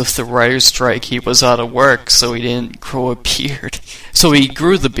because of the writer's strike. He was out of work, so he didn't grow a beard. So he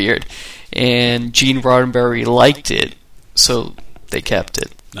grew the beard. And Gene Roddenberry liked it, so they kept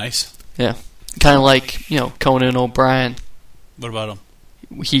it. Nice. Yeah. Kind of like, Conan O'Brien. What about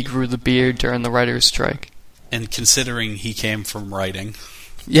him? He grew the beard during the writer's strike. And considering he came from writing.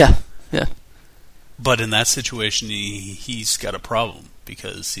 Yeah. But in that situation, he's got a problem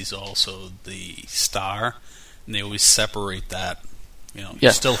because he's also the star, and they always separate that.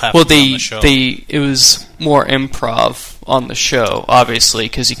 You still have to be on the show. It was more improv on the show, obviously,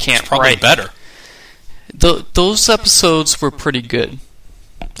 because you can't it's probably write. Better. Those episodes were pretty good.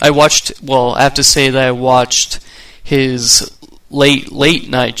 I have to say that I watched his late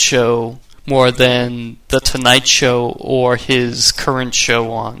night show more than the Tonight Show or his current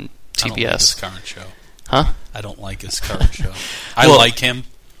show on TBS. I don't like his current show. Huh? I don't like his current show. I like him.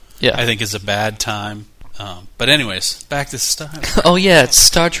 Yeah. I think it's a bad time. But anyways, back to Star Trek. Oh yeah, it's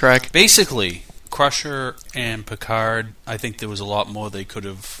Star Trek. Basically, Crusher and Picard, I think there was a lot more they could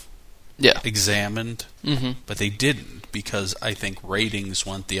have examined, but they didn't because I think ratings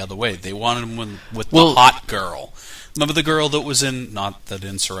went the other way. They wanted him with the hot girl. Remember the girl that was in, not that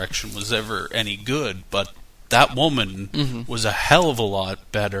Insurrection was ever any good, but that woman was a hell of a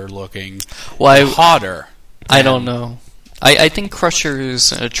lot better looking, hotter. I don't know. I think Crusher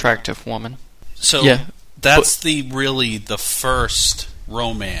is an attractive woman. So that's the first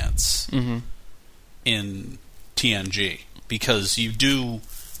romance in TNG, because you do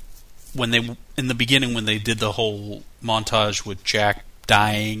in the beginning when they did the whole montage with Jack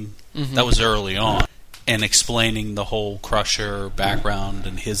dying, that was early on, and explaining the whole Crusher background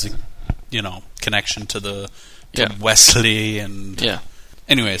and his connection to Wesley and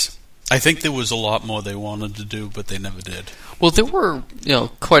anyways, I think there was a lot more they wanted to do, but they never did. Well, there were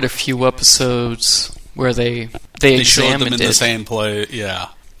quite a few episodes where they showed them in the same place. Yeah,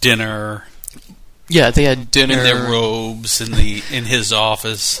 dinner. Yeah, they had dinner in their robes in his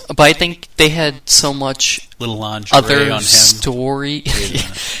office. But I think they had so much little lingerie other on him. Story.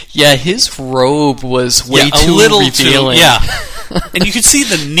 Yeah, his robe was way too revealing. And you could see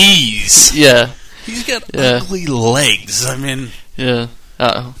the knees. Yeah, he's got ugly legs. I mean,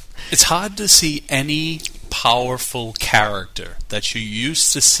 it's hard to see any powerful character that you're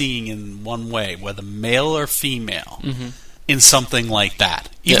used to seeing in one way, whether male or female, in something like that.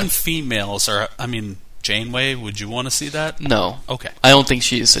 Even females are, Janeway, would you want to see that? No. Okay. I don't think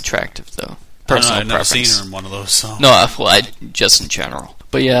she is attractive, though. Personal I've never preference. seen her in one of those. So. No, just in general.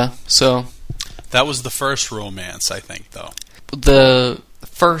 But yeah, so... That was the first romance, I think, though. The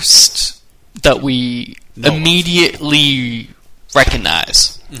first that we immediately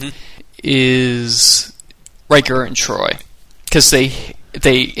recognize is Riker and Troy, because they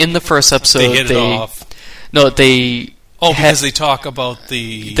in the first episode they hit it off. No, they because they talk about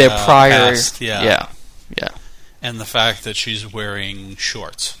their prior past, yeah, and the fact that she's wearing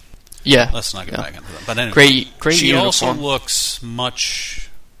shorts. Yeah, let's not get back into that. But anyway, great. She uniform. Also looks much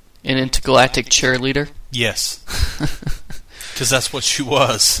an intergalactic cheerleader. Yes, because that's what she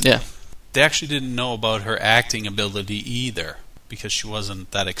was. Yeah. They actually didn't know about her acting ability either, because she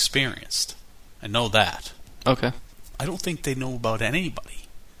wasn't that experienced. I know that. Okay. I don't think they know about anybody.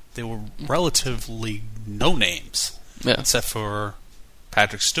 They were relatively no names, Yeah. except for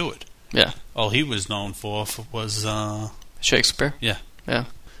Patrick Stewart. Yeah. All he was known for was Shakespeare. yeah. Yeah.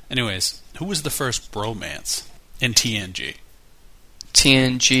 Anyways, who was the first bromance in TNG?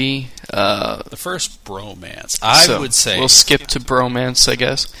 TNG. The first bromance, I would say. We'll skip to bromance, I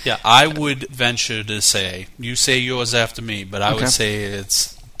guess. Yeah, I would venture to say. You say yours after me, but I would say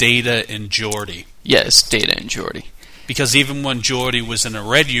it's Data and Geordi. Yes, Data and Geordi. Because even when Geordi was in a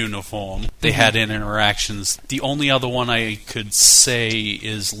red uniform, they had interactions. The only other one I could say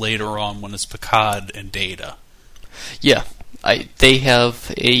is later on when it's Picard and Data. Yeah. They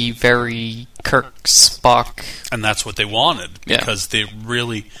have a very Kirk Spock. And that's what they wanted. Yeah. Because they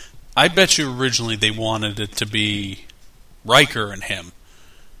really... I bet you originally they wanted it to be Riker and him.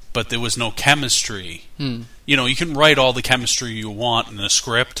 But there was no chemistry. Hmm. You know, you can write all the chemistry you want in a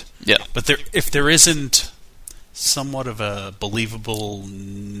script. Yeah. But if there isn't somewhat of a believable,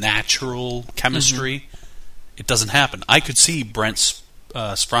 natural chemistry, it doesn't happen. I could see Brent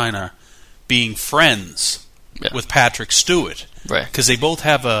Spiner being friends with Patrick Stewart. Right. Because they both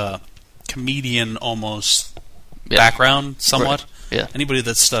have a comedian almost background, somewhat. Right. Yeah. Anybody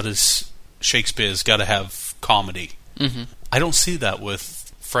that studies Shakespeare's got to have comedy. Mm-hmm. I don't see that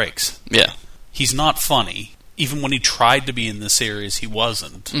with Frakes. Yeah. He's not funny. Even when he tried to be in the series, he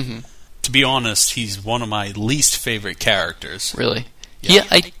wasn't. Mm-hmm. To be honest, he's one of my least favorite characters. Really? Yeah.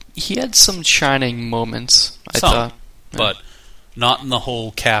 He had some shining moments, I Some, thought. Yeah. but not in the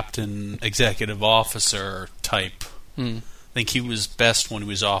whole captain, executive officer type. Mm. I think he was best when he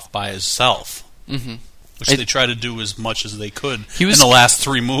was off by himself, Mm-hmm. which they tried to do as much as they could He was- in the last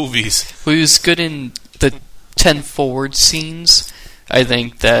 3 movies. He was good in the 10 forward scenes. I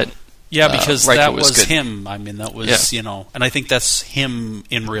think that... Yeah, because Riker that was was good. him. I mean, that was, and I think that's him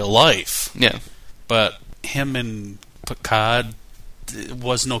in real life. Yeah. But him and Picard, there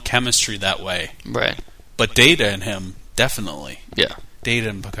was no chemistry that way. Right. But Data and him, definitely. Yeah. Data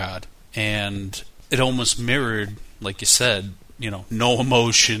and Picard. And it almost mirrored, like you said, no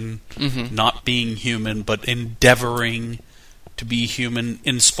emotion, Mm-hmm. not being human, but endeavoring to be human.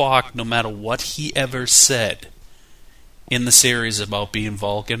 In Spock, no matter what he ever said in the series about being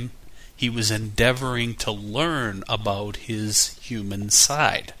Vulcan, he was endeavoring to learn about his human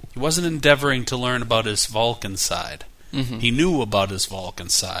side. He wasn't endeavoring to learn about his Vulcan side. Mm-hmm. He knew about his Vulcan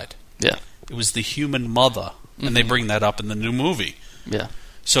side. Yeah. It was the human mother, and they bring that up in the new movie. Yeah.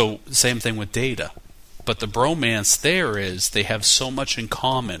 So, same thing with Data. But the bromance there is they have so much in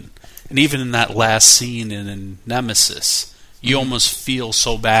common. And even in that last scene in Nemesis, you almost feel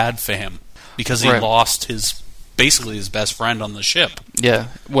so bad for him because he Right. lost basically his best friend on the ship. Yeah.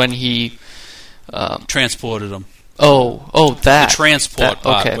 When he... Transported him. that. The transport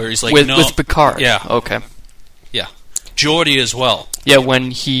part, okay. where he's like, with, no. with Picard. Yeah. Okay. Yeah. Geordi as well. Yeah,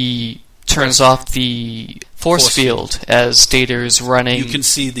 when he turns off the force field as Data's running. You can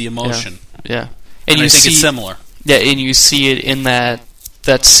see the emotion. Yeah. And you I think see, it's similar. Yeah, and you see it in that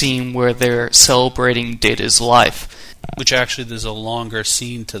scene where they're celebrating Data's life. Which actually, there's a longer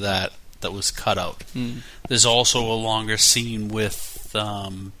scene to that was cut out. Mm. There's also a longer scene with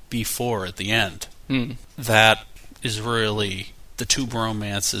B4 at the end. Mm. That is really the 2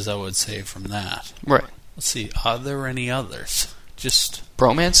 bromances I would say from that. Right. Let's see, are there any others?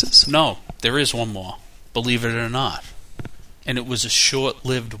 Bromances? No, there is one more, believe it or not. And it was a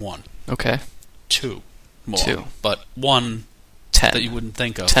short-lived one. Okay. 2 more. 2. But one 10. that you wouldn't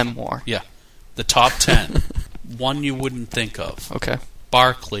think of. 10 more. Yeah. The top 10. One you wouldn't think of. Okay.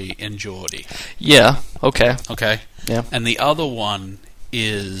 Barclay and Geordi. Yeah, okay. Okay? Yeah. And the other one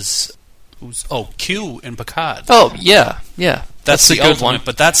is... Q and Picard. Oh, yeah, yeah. That's a the good ultimate, one.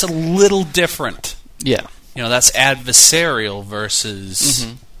 but that's a little different. Yeah. That's adversarial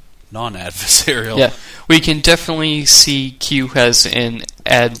versus non-adversarial. Yeah. We can definitely see Q has an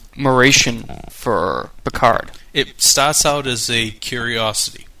admiration for Picard. It starts out as a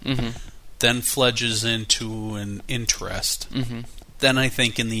curiosity, Mm-hmm. then fledges into an interest. Mm-hmm. Then I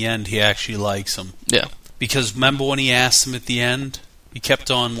think in the end he actually likes him. Yeah. Because remember when he asked him at the end? He kept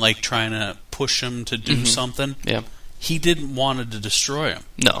on trying to push him to do something. Yeah. He didn't want to destroy him.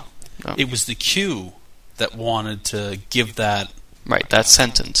 No. It was the Q that wanted to give that, Right, that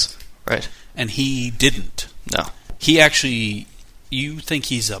sentence. Right. and he didn't. No. He actually, you think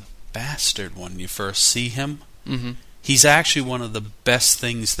he's a bastard when you first see him. Mm-hmm. He's actually one of the best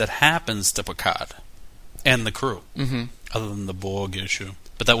things that happens to Picard and the crew, Mm-hmm. other than the Borg issue.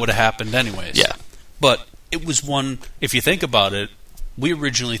 But that would have happened anyways. Yeah. But it was one, if you think about it, we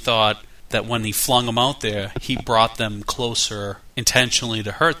originally thought that when he flung them out there, he brought them closer intentionally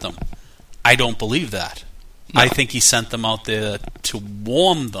to hurt them. I don't believe that. No. I think he sent them out there to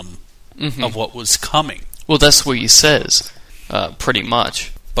warn them of what was coming. Well, that's what he says, pretty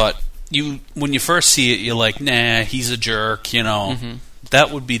much. But when you first see it, you're like, nah, he's a jerk, you know.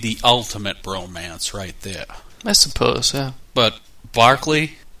 That would be the ultimate bromance right there. I suppose, yeah. But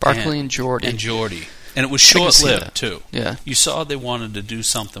Barkley and Geordi. And it was I can see short-lived, that. too. Yeah. You saw they wanted to do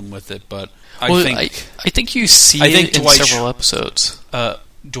something with it, but I think you see it in several episodes.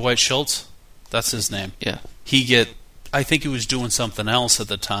 Dwight Schultz, that's his name. Yeah. I think he was doing something else at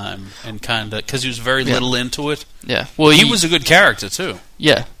the time, and kind of, because he was very little into it. Yeah. Well, he was a good character, too.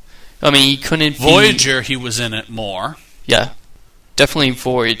 Yeah. I mean, he couldn't Voyager, he was in it more. Yeah. Definitely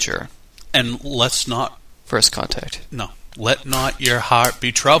Voyager. And let's not... First Contact. No. Let not your heart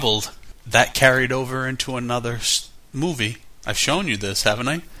be troubled. That carried over into another movie. I've shown you this, haven't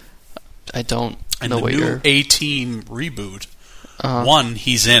I? I don't and know the what new you're... A-Team reboot.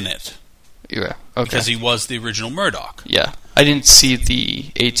 He's in it. Yeah, okay. Because he was the original Murdoch. Yeah. I didn't see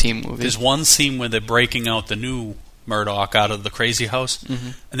the A-Team movie. There's one scene where they're breaking out the new Murdoch out of the crazy house,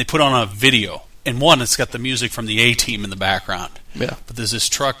 and they put on a video. And one, it's got the music from the A-Team in the background. Yeah. But there's this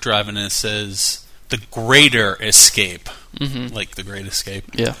truck driving, and it says, The Greater Escape. Like The Great Escape.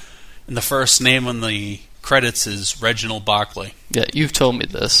 Yeah. And the first name on the credits is Reginald Barkley. Yeah, you've told me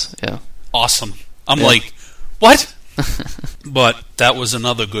this. Yeah. Awesome. I'm like, what? But that was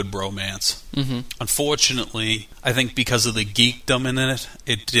another good bromance. Unfortunately, I think because of the geekdom in it,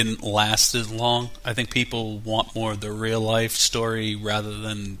 it didn't last as long. I think people want more of the real life story rather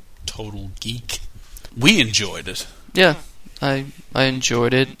than total geek. We enjoyed it. Yeah, I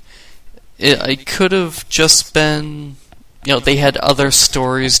enjoyed it. It could have just been, they had other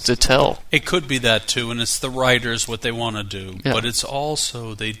stories to tell. It could be that too, and it's the writers what they want to do. Yeah. But it's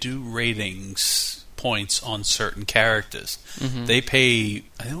also they do ratings points on certain characters. They pay,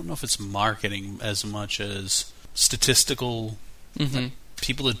 I don't know if it's marketing as much as statistical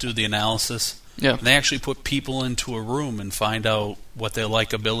people that do the analysis. Yeah. And they actually put people into a room and find out what their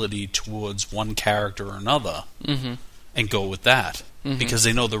likability towards one character or another and go with that. Because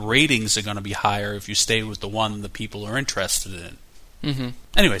they know the ratings are going to be higher if you stay with the one that people are interested in.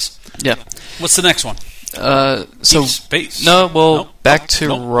 Anyways. Yeah. What's the next one? Space. Back to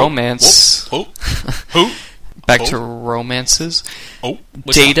romance. Who? Back to romances.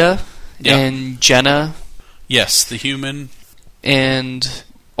 What's Data that? Yeah. and Jenna. Yes, the human. And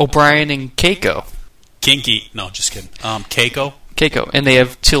O'Brien and Keiko. Kinky. No, just kidding. Keiko. And they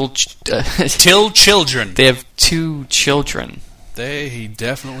have children. They have 2 children. They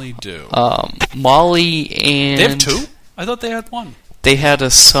definitely do. Molly and... They have 2? I thought they had 1. They had a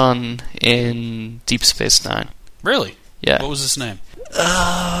son in Deep Space Nine. Really? Yeah. What was his name?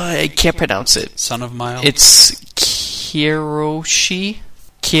 I can't pronounce it. Son of Miles? It's Kirayoshi.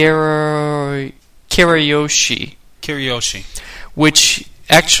 Kirayoshi. Which,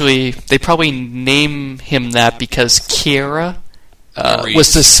 actually, they probably name him that because Kira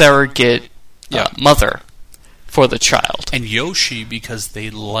was the surrogate mother for the child. And Yoshi because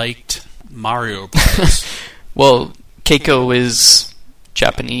they liked Mario Bros. Well, Keiko is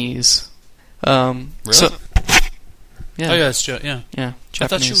Japanese. Really? Yeah. Oh, yeah, it's Yeah, I Japanese.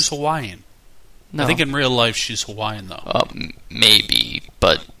 thought she was Hawaiian. No. I think in real life she's Hawaiian, though. Maybe,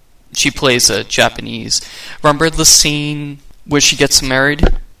 but she plays a Japanese. Remember the scene where she gets married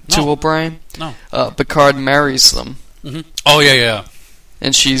to O'Brien? No. Picard marries them. Oh, yeah.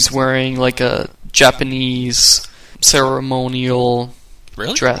 And she's wearing like a Japanese ceremonial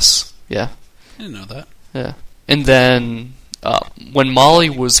dress. Yeah. I didn't know that. Yeah. And then when Molly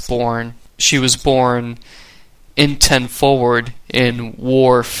was born, she was born in 10 forward, and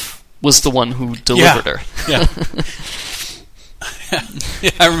Worf was the one who delivered her. Yeah.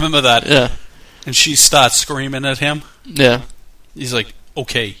 Yeah, I remember that. Yeah. And she starts screaming at him. Yeah. He's like,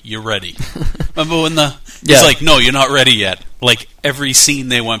 okay, you're ready. Remember when he's like, no, you're not ready yet. Like, every scene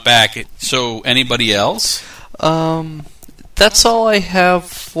they went back. So, anybody else? That's all I have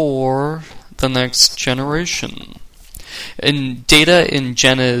for The Next Generation. And Data and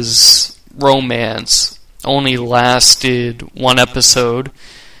Jenna's romance only lasted 1 episode,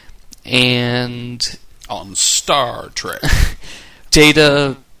 and on Star Trek,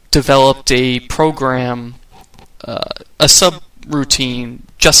 Data developed a program, a subroutine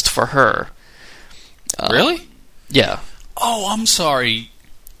just for her. Really? Yeah. Oh, I'm sorry.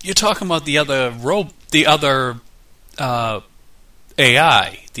 You're talking about the other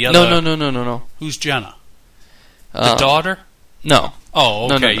AI. The other. No. Who's Jenna? The daughter? No. Oh,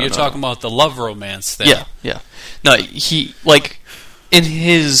 okay. No, You're talking about the love romance thing. Yeah. No, he in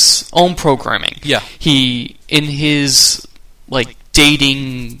his own programming. Yeah. He, in his, like,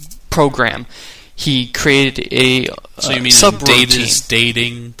 dating program, he created a So you mean subroutine. Data's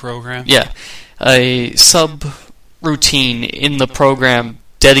dating program? Yeah. A sub-routine in the program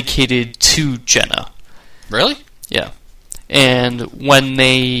dedicated to Jenna. Really? Yeah. And when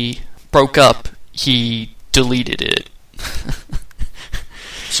they broke up, he deleted it.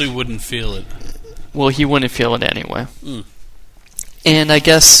 So you wouldn't feel it. Well, he wouldn't feel it anyway. Mm. And I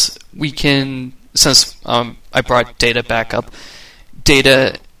guess we can, since I brought Data back up,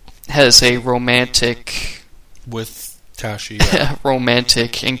 Data has a romantic With Tasha Yar.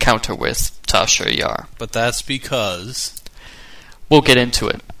 romantic encounter with Tasha Yar. But that's because... We'll get into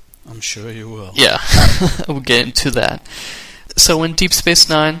it. I'm sure you will. Yeah, we'll get into that. So in Deep Space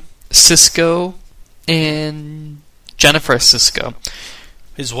Nine, Sisko and Jennifer Sisko,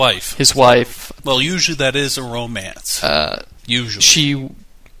 His wife. his wife, Well, usually that is a romance. Usually. she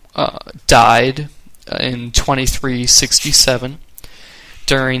died in 2367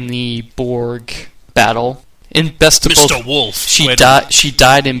 during the Borg battle. In Best of Mr. Both, Wolf. she Wait a died. She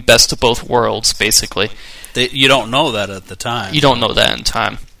died in Best of Both Worlds, basically. You don't know that at the time. You don't know that in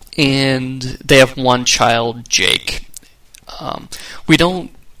time. And they have one child, Jake. We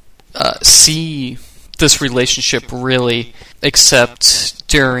don't see this relationship really, except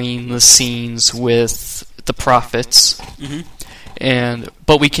during the scenes with the prophets. Mm-hmm.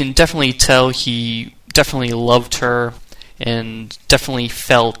 But we can definitely tell he definitely loved her and definitely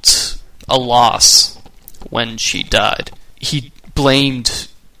felt a loss when she died. He blamed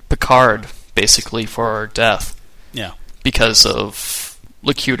Picard basically for her death. Yeah. Because of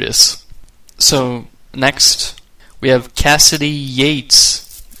Locutus. So next we have Cassidy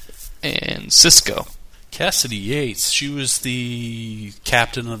Yates and Sisko. Cassidy Yates. She was the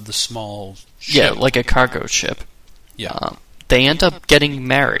captain of the small ship. Yeah, like a cargo ship. Yeah. They end up getting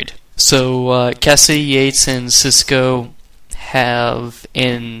married. So Cassidy Yates and Sisko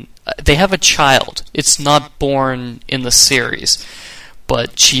they have a child. It's not born in the series,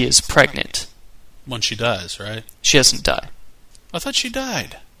 but she is pregnant. When she dies, right? She doesn't die. I thought she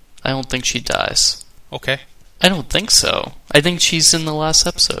died. I don't think she dies. Okay. I don't think so. I think she's in the last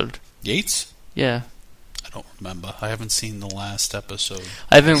episode. Yates? Yeah. I don't remember. I haven't seen the last episode.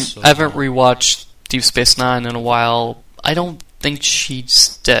 I haven't rewatched Deep Space Nine in a while. I don't think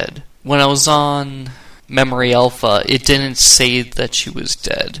she's dead. When I was on Memory Alpha, it didn't say that she was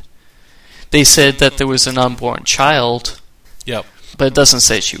dead. They said that there was an unborn child, Yep. but it doesn't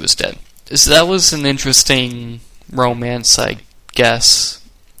say she was dead. So that was an interesting romance, I guess.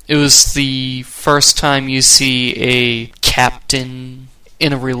 It was the first time you see a captain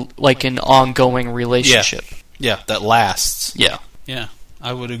in an ongoing relationship. Yeah, that lasts. Yeah. Yeah,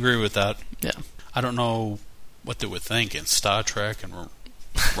 I would agree with that. Yeah. I don't know what they would think in Star Trek and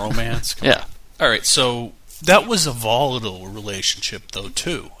romance. Yeah. All right, so that was a volatile relationship, though,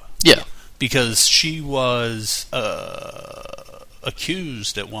 too. Yeah. Because she was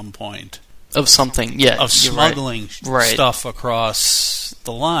accused at one point Of something, yeah. of you're smuggling Right. stuff across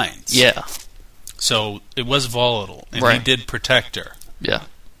the lines. Yeah. So it was volatile, and he Right. did protect her. Yeah.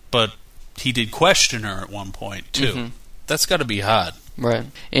 But he did question her at one point, too. Mhm. That's got to be hard. Right.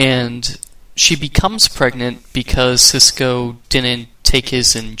 And she becomes pregnant because Sisko didn't take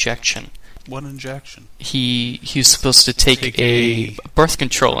his injection. What injection? He was supposed to take a birth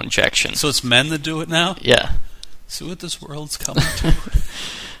control injection. So it's men that do it now? Yeah. See what this world's coming to?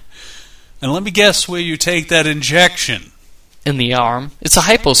 And let me guess where you take that injection. In the arm. It's a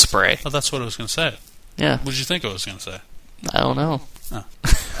hypo spray. Oh, that's what I was going to say. Yeah. What did you think I was going to say? I don't know. Oh.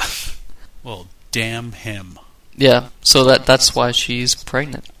 Well, damn him. Yeah. So that's why she's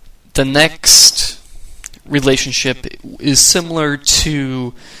pregnant. The next relationship is similar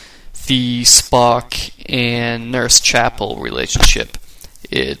to the Spock and Nurse Chapel relationship.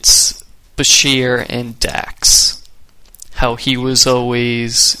 It's Bashir and Dax. How he was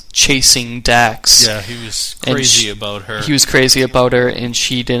always chasing Dax. Yeah, he was crazy about her. He was crazy about her, and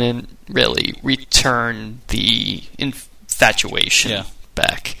she didn't really return the infatuation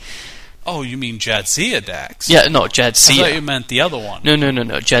back. Oh, you mean Jadzia Dax? Yeah, no, I Jadzia. thought you meant the other one. No,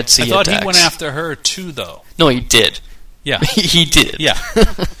 Jadzia I thought Dax. he went after her too, though. No, he did. Yeah. He did. Yeah.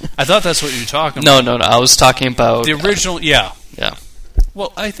 I thought that's what you were talking about. No. I was talking about The original, yeah. Yeah.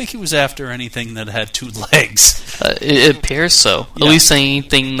 Well, I think he was after anything that had two legs. It appears so. Yeah. At least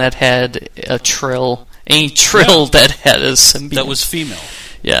anything that had a trill, any trill that had a symbiote. That was female.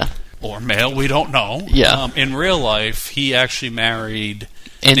 Yeah. Or male, we don't know. Yeah. In real life, he actually married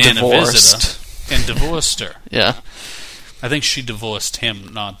And Nana divorced. Visita and divorced her. Yeah. I think she divorced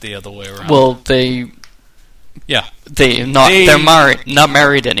him, not the other way around. Well, they Yeah. They're not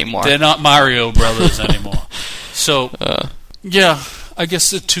married anymore. They're not Mario Brothers anymore. So, yeah, I guess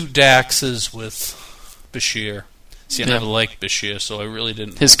the two Daxes with Bashir. See, I never liked Bashir, so I really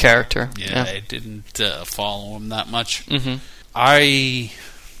didn't... His character. Yeah, I didn't follow him that much. Mm-hmm. I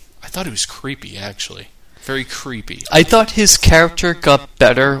thought he was creepy, actually. Very creepy. I thought his character got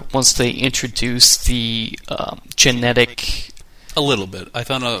better once they introduced the genetic... A little bit. I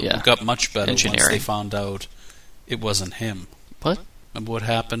thought it got much better once they found out it wasn't him. What? Remember what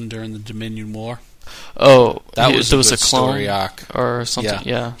happened during the Dominion War? Oh, there was a clone story arc or something.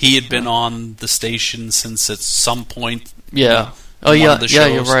 Yeah. He had been on the station since at some point. Yeah. The yeah,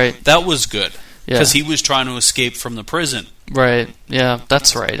 you're right. That was good because Yeah. he was trying to escape from the prison. Right. Yeah,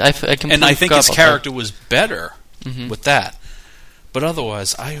 that's right. I completely And I think forgot his about character was better Mhm. with that. But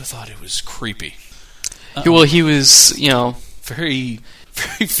otherwise, I thought it was creepy. that. Well, he was, Very,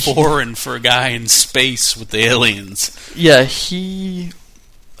 very foreign for a guy in space with the aliens. yeah, he.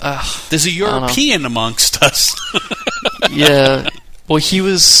 There's a European amongst us. Yeah. Well, he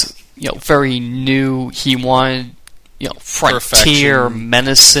was, very new. He wanted, frontier Perfection.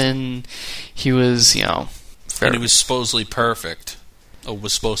 medicine. He was, And he was supposedly perfect. Or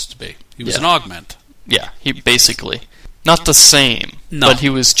was supposed to be. He was Yeah. an augment. Yeah, he basically not the same. No. But he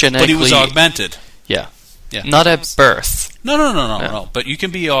was genetically. But he was augmented. Yeah. Yeah. Not at birth. No. But you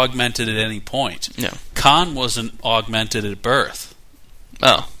can be augmented at any point. No. Khan wasn't augmented at birth.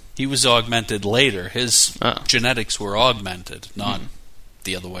 Oh. He was augmented later. His Oh. genetics were augmented, not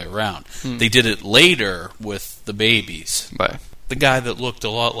the other way around. They did it later with the babies. Right. The guy that looked a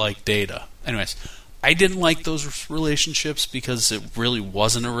lot like Data. Anyways, I didn't like those relationships because it really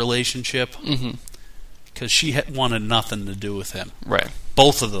wasn't a relationship. Mm-hmm. Because she wanted nothing to do with him. Right.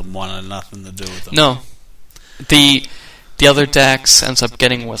 Both of them wanted nothing to do with him. No. The other Dax ends up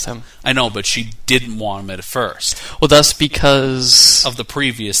getting with him. I know, but she didn't want him at first. Well, that's because Of the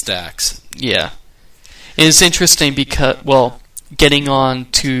previous Dax. yeah. It's interesting because getting on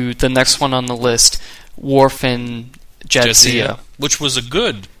to the next one on the list, Worf and Jadzia. Which was a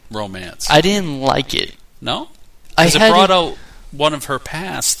good romance. I didn't like it. No? I Because it had brought out one of her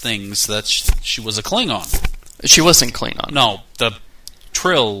past things that she was a Klingon. She wasn't Klingon. No, the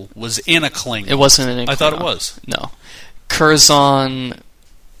Trill was in a Klingon. It wasn't an I thought it Klingon. was. No. Curzon,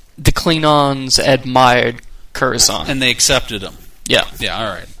 the Klingons admired Curzon. And they accepted him. Yeah, Yeah,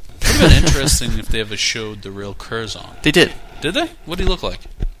 alright. It would have been interesting if they ever showed the real Curzon. they did. Did they? What did he look like?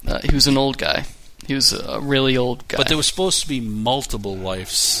 He was an old guy. He was a really old guy. But there was supposed to be multiple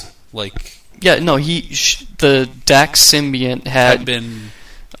lives. Like, yeah, no, the Dax symbiont had had been...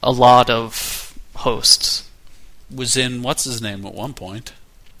 a lot of hosts. Was in... What's his name at one point?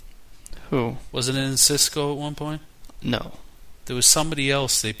 Who? Wasn't it in Cisco at one point? No. There was somebody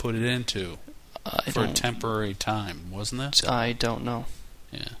else they put it into I for a don't, temporary time, wasn't there? I don't know.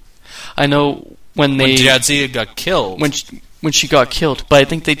 Yeah. I know when When Jadzia got killed. when she got killed, but I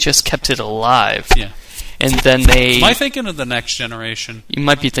think they just kept it alive. Yeah. And then they... Am I thinking of the Next Generation? You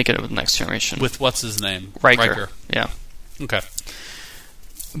might be thinking of the Next Generation. With what's his name? Riker. Yeah. Okay.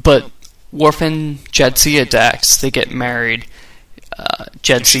 But Worf and Jadzia Dax, they get married.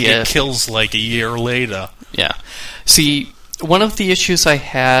 She Jadzia... kills like a year later. Yeah. See, one of the issues I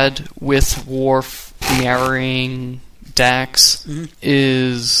had with Worf marrying Dax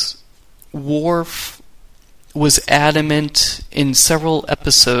is Worf was adamant in several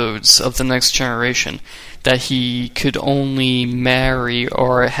episodes of The Next Generation that he could only marry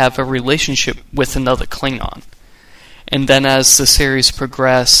or have a relationship with another Klingon. And then as the series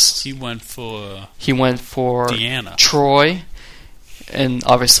progressed, He went for Deanna. Deanna. Troy, and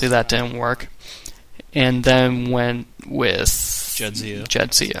obviously that didn't work. And then went with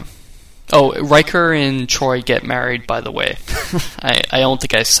Jadzia. Oh, Riker and Troy get married, by the way. I don't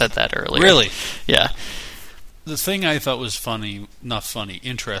think I said that earlier. Really? Yeah. The thing I thought was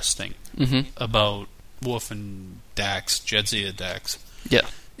interesting about Worf and Dax, Jadzia Dax, Yeah.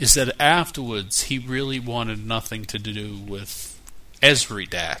 is that afterwards he really wanted nothing to do with Ezri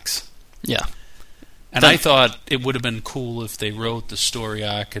Dax. Yeah. And I thought it would have been cool if they wrote the story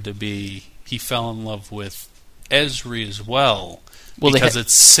arc to be he fell in love with Ezri as well, because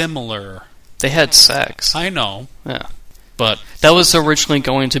it's similar. They had sex. I know, Yeah. but That was originally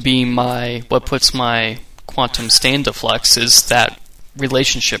going to be what puts my quantum stain deflux is that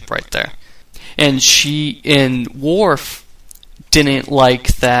relationship right there. And Worf didn't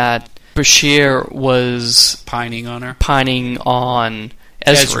like that Bashir was pining on her pining on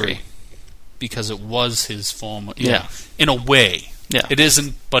Ezri. because it was his former. Yeah. In a way. Yeah. It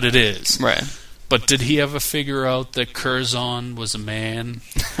isn't, but it is. Right. But did he ever figure out that Curzon was a man?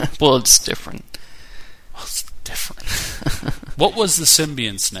 Well, it's different. It's different. What was the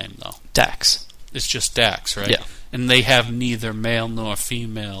symbiont's name, though? Dax. It's just Dax, right? Yeah. And they have neither male nor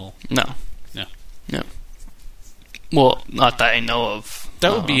female. No. No. No. Well, not that I know of.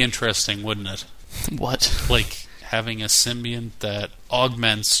 That would be interesting, wouldn't it? What? Like having a symbiont that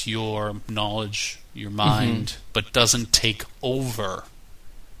augments your knowledge, your mind, but doesn't take over.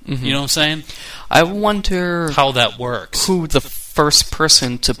 Mm-hmm. You know what I'm saying? I wonder How that works. who the first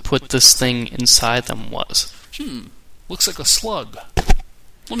person to put this thing inside them was. Looks like a slug.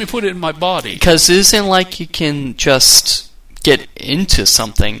 Let me put it in my body. Because it isn't like you can just get into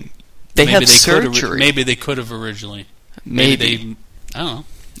something. They have surgery. Maybe they could have originally. Maybe. I don't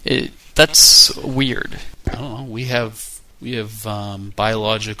know. That's weird. I don't know. We have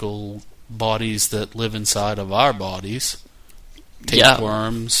biological bodies that live inside of our bodies.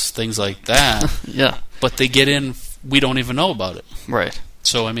 Tapeworms, things like that. Yeah. But they get in. We don't even know about it. Right.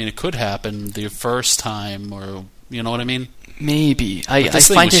 So I mean, it could happen the first time, or you know what I mean. Maybe. But this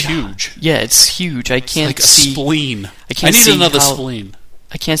thing find was it huge. Yeah, it's huge. I can't Like a see. spleen. I need see another how- spleen.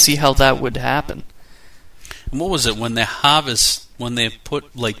 I can't see how that would happen. And what was it when they harvest? When they put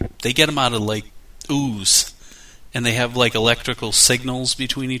they get them out of ooze, and they have electrical signals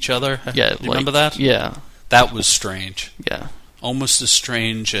between each other. Yeah. You remember that? Yeah. That was strange. Yeah. Almost as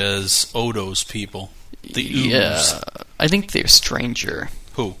strange as Odo's people. The ooze. Yeah. I think they're stranger.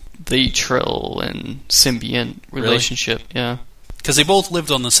 Who? The Trill and symbiont relationship. Yeah. Because they both lived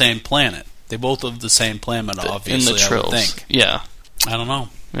on the same planet. They both lived the same planet, obviously, In the I would Trills. think. Yeah. I don't know.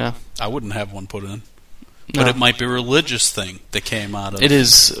 Yeah. I wouldn't have one put in. No. But it might be a religious thing that came out of It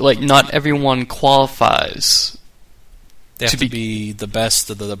is not everyone qualifies. They have to to be the best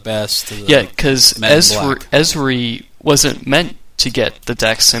of the best. Of the Yeah, because Men in Black. Ezri wasn't meant to get the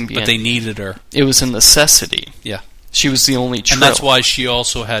Dax symbiont. But they needed her. It was a necessity. Yeah. She was the only Trill. And that's why she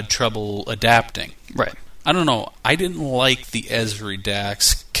also had trouble adapting. Right. I don't know. I didn't like the Ezri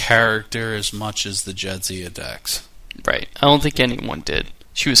Dax character as much as the Jadzia Dax. Right. I don't think anyone did.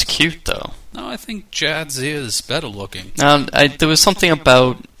 She was cute, though. No, I think Jadzia is better looking. There was something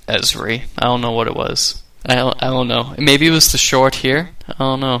about Ezri. I don't know what it was. I don't know. Maybe it was the short hair. I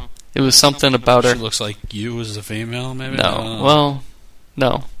don't know. It was something about her. She looks like you as a female, maybe? No. Well,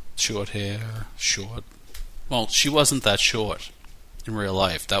 no. Short hair, short. Well, she wasn't that short in real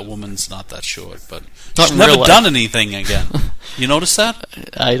life. That woman's not that short, but Not she's in never real life. done anything again. You notice that?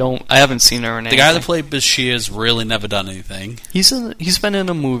 I haven't seen her in The anything. guy that played Bashir's really never done anything. He's been in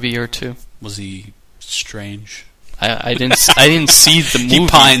a movie or two. Was he strange? I didn't see the movie. He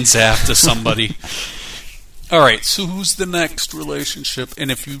pines after somebody. All right, so who's the next relationship?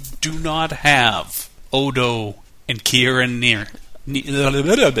 And if you do not have Odo and Kira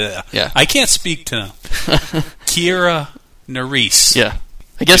Yeah. I can't speak to them. Kira Nerys. Yeah.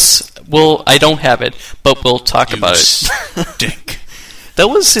 I guess I don't have it, but we'll talk about it. Stink. That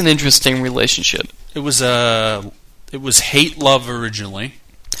was an interesting relationship. It was hate love originally.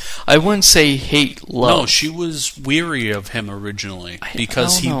 I wouldn't say hate love. No, she was weary of him originally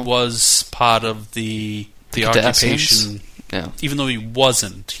because I he don't know. was part of the Cardassians? occupation. Yeah. Even though he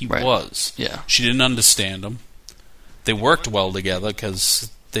wasn't, he Right. was. Yeah. She didn't understand him. They worked well together because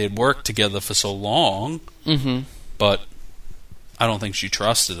they had worked together for so long, Mm-hmm. but I don't think she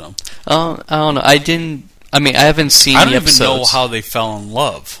trusted him. I don't know. I haven't seen I don't the even episodes. know how they fell in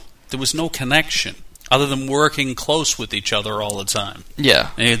love. There was no connection other than working close with each other all the time.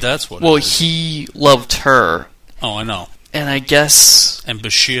 Yeah. And that's what Well, it is. he loved her, Oh, I know. and I guess And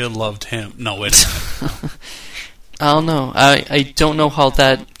Bashir loved him. No, wait a minute. I don't know. I don't know how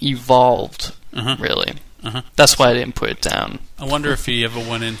that evolved. Uh-huh. Really. Uh-huh. That's why I didn't put it down. I wonder if he ever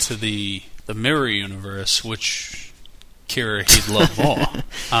went into the mirror universe, which Kira he'd love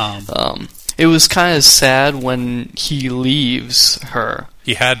more. It was kind of sad when he leaves her.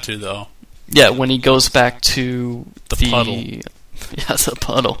 He had to, though. Yeah, when he goes back to The puddle. Yeah, the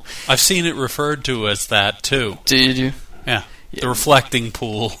puddle. I've seen it referred to as that, too. Did you? Yeah. The reflecting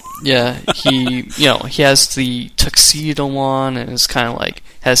pool. Yeah, he he has the tuxedo on and is kind of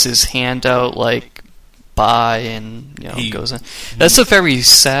has his hand out bye and He- goes in. That's a very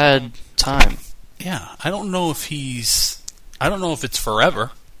sad time. Yeah. I don't know if it's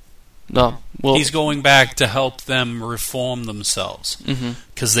forever. No, well, He's going back to help them reform themselves. mhm.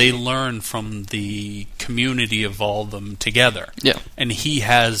 Because they learn from the community of all of them together. Yeah. And he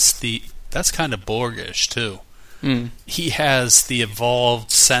has that's kind of Borgish, too. Mm. He has the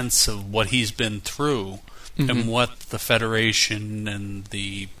evolved sense of what he's been through and what the Federation and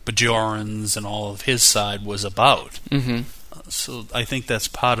the Bajorans and all of his side was about. Mhm. So I think that's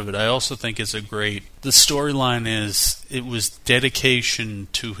part of it. I also think it's the storyline is it was dedication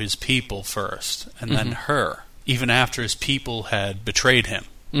to his people first, and then her, even after his people had betrayed him.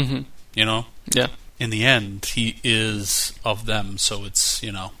 Mm-hmm. You know? Yeah. In the end, he is of them, so it's,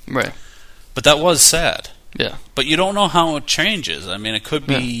 Right. But that was sad. Yeah. But you don't know how it changes. I mean, it could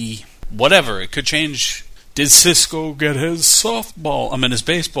be whatever. It could change. Did Cisco get his his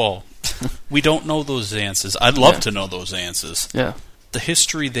baseball? We don't know those answers. I'd love to know those answers. Yeah. The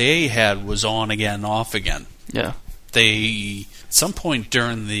history they had was on again, off again. Yeah. They, at some point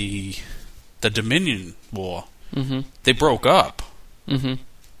during the Dominion War, Mm-hmm. they broke up. Mm-hmm.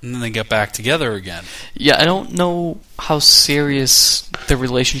 And then they got back together again. Yeah, I don't know how serious the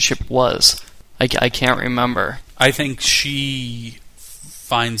relationship was. I can't remember. I think she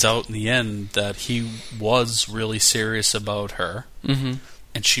finds out in the end that he was really serious about her, Mm-hmm.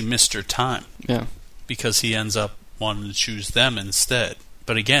 and she missed her time Yeah. because he ends up wanting to choose them instead.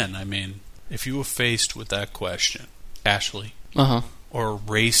 But again, I mean, if you were faced with that question, Ashley, Uh-huh. or a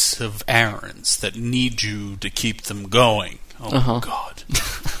race of Aarons that need you to keep them going, God.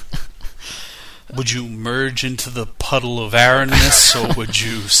 Would you merge into the puddle of Aaronness, or would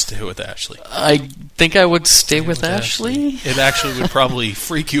you stay with Ashley? I think I would stay with Ashley. It actually would probably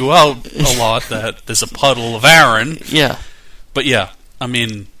freak you out a lot that there's a puddle of Aaron. Yeah. But yeah, I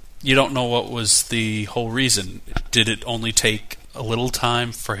mean, you don't know what was the whole reason. Did it only take a little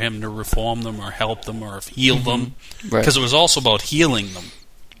time for him to reform them or help them or heal them? Right. Because it was also about healing them.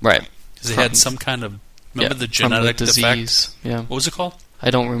 Right. Because they had some kind of, remember the from genetic disease. defect? Yeah. What was it called? I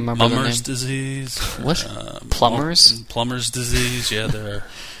don't remember the name. Plumber's disease. What? Plumbers? Plumber's disease. Yeah, the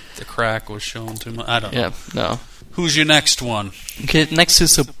crack was shown too much. I don't know. Yeah. No. Who's your next one? Okay. Next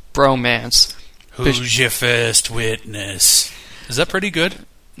is a bromance. Who's your first witness? Is that pretty good?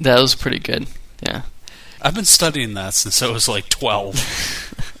 That was pretty good. Yeah. I've been studying that since I was like 12.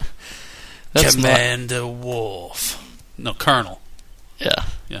 That's Commander Worf. No, Colonel. Yeah.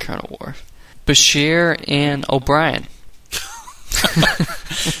 Yeah. Colonel Worf. Bashir and O'Brien.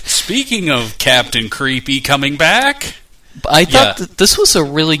 Speaking of Captain Creepy coming back, I thought that this was a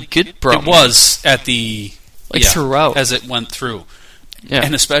really good bromance. it was at the throughout as it went through, Yeah.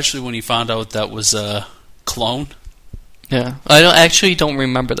 and especially when he found out that was a clone. Yeah. I don't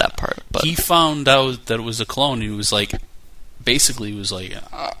remember that part, but He found out that it was a clone. He was like, basically, he was like,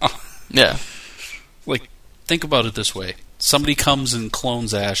 yeah. like, think about it this way: somebody comes and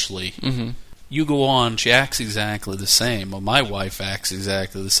clones Ashley. Mm-hmm. You go on, she acts exactly the same, or my wife acts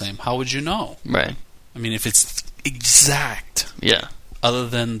exactly the same. How would you know? Right. I mean, if it's exact, Yeah. other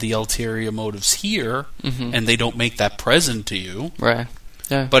than the ulterior motives here, Mm-hmm. and they don't make that present to you. Right.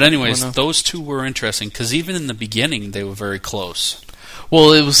 Yeah. But anyways, Well, no. those two were interesting, because even in the beginning, they were very close.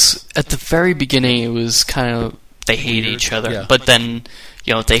 Well, it was at the very beginning. It was kind of they hate Weird. each other, Yeah. but then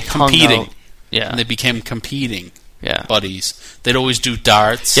they hung Competing. out. Yeah. And they became competing Yeah. buddies. They'd always do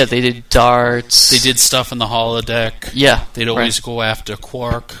darts. Yeah. They did darts. They did stuff in the holodeck. Yeah. They'd always go after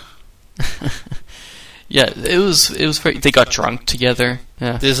Quark. Yeah. It was very. They got drunk together.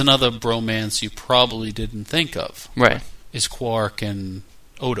 Yeah. There's another bromance you probably didn't think of, Right. is Quark and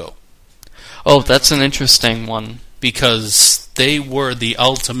Odo. Oh, that's an interesting one. Because they were the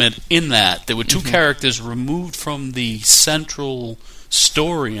ultimate in that. There were two Mm-hmm. characters removed from the central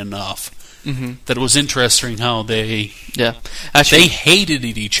story enough Mm-hmm. that it was interesting how they Yeah. Actually. hated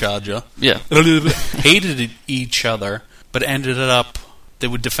each other, Yeah. hated each other, but ended up they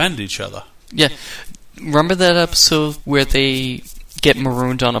would defend each other. Yeah. Remember that episode where they get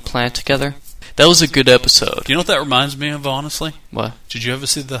marooned on a planet together? That was a good episode. Do you know what that reminds me of, honestly? What? Did you ever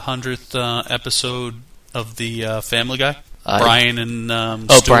see the 100th episode of the Family Guy? I- Brian and Oh,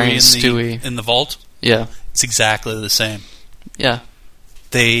 Stewie Brian in and Stewie. in the vault? Yeah. It's exactly the same. Yeah.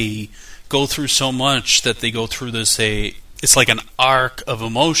 They go through so much that they go through this it's like an arc of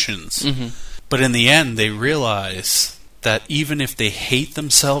emotions. Mm-hmm. But in the end, they realize that even if they hate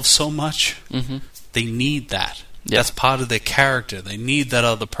themselves so much, Mm-hmm. they need that. Yeah. That's part of their character. They need that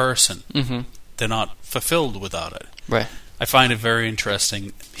other person. Mm-hmm. They're not fulfilled without it. Right. I find it very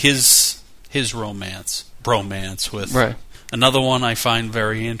interesting. His bromance with Right. another one I find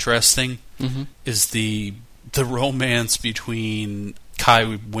very interesting Mm-hmm. is the romance between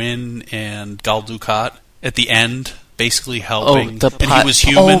Kai Wynn and Gul Dukat at the end, basically helping. Oh, and he was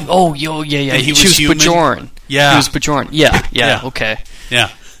human. Yeah. And he She was human. Bajoran. Yeah. He was Bajoran. Yeah. Yeah. Okay.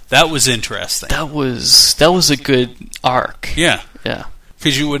 Yeah, that was interesting. That was a good arc. Yeah, Yeah.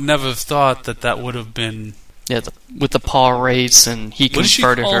 because you would never have thought that would have been. Yeah. With the paw race, and he What did she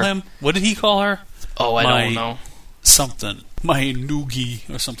converted call her. him? What did he call her? Oh, I My- don't know. Something. my noogie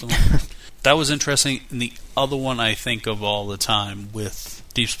or something like that. That was interesting. And the other one I think of all the time with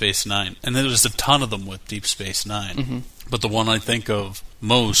Deep Space Nine, and there's a ton of them with Deep Space Nine, but the one I think of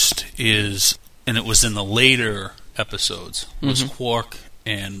most is, and it was in the later episodes, was Quark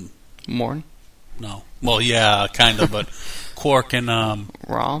and... Morn? No. Well, yeah, kind of, but Quark and...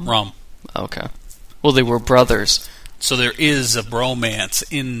 Rom? Okay. Well, they were brothers. So there is a bromance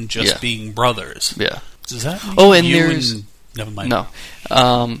in just being brothers. Yeah. Does that mean and there's... Never mind. No.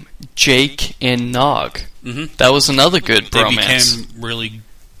 Jake and Nog. Mm-hmm. That was another good bromance. They became really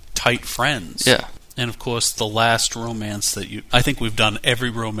tight friends. Yeah. And, of course, the last romance that you... I think we've done every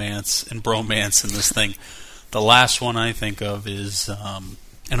romance and bromance in this thing. The last one I think of is...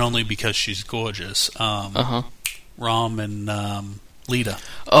 and only because she's gorgeous. Rom and Lita.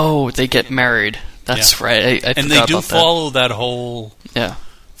 Oh, they get married. That's right. I and they do follow that whole... Yeah.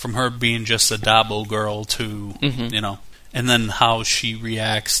 From her being just a Dabo girl to, and then how she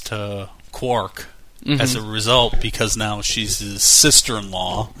reacts to Quark as a result, because now she's his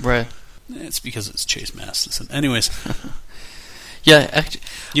sister-in-law. Right. It's because it's Chase Masterson. Anyways. Yeah.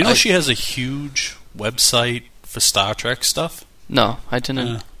 She has a huge website for Star Trek stuff? No, I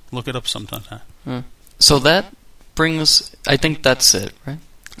didn't. Look it up sometime. So that brings... I think that's it, right?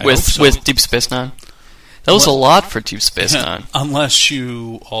 I hope so. With Deep Space Nine. That was a lot for Deep Space Nine. Unless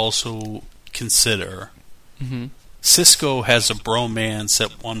you also consider Sisko has a bromance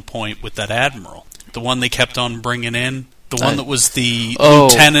at one point with that admiral. The one they kept on bringing in. The one that was the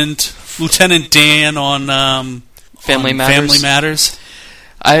Lieutenant Dan on Family Matters. Family Matters.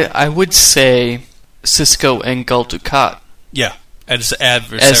 I would say Sisko and Gul Dukat. Yeah, as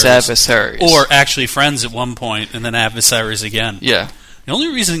adversaries. Or Or actually friends at one point, and then adversaries again. Yeah. The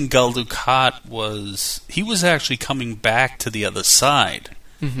only reason Gul Dukat was... He was actually coming back to the other side,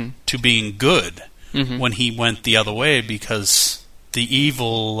 to being good, when he went the other way, because the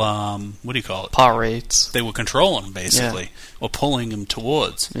evil... what do you call it? Pirates. They were controlling him, basically, or pulling him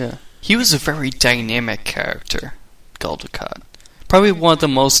towards. Yeah. He was a very dynamic character, Gul Dukat. Probably one of the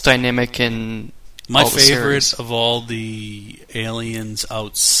most dynamic in My all the favorite series. of all the aliens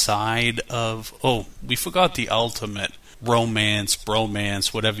outside of... Oh, we forgot the ultimate... romance,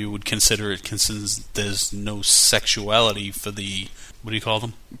 bromance, whatever you would consider it, since there's no sexuality for the... What do you call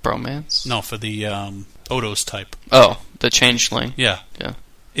them? Bromance? No, for the Odos type. Oh, the Changeling. Yeah. Yeah.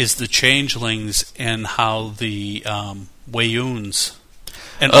 Is the Changelings and how the Wayuns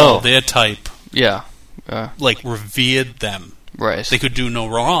and their type revered them. Right. They could do no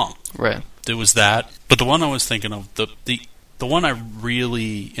wrong. Right. There was that. But the one I was thinking of, the one I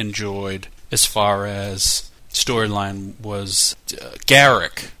really enjoyed as far as storyline was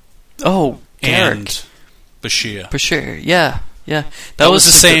Garrick. Oh, Garrick. And Bashir. Bashir, yeah. That was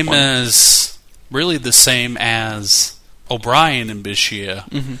the same as... Really the same as O'Brien and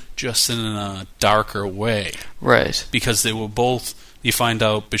Bashir, just in a darker way. Right. Because they were both... You find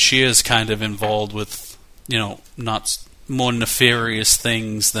out Bashir's kind of involved with, not more nefarious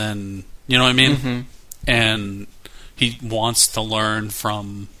things than... You know what I mean? And he wants to learn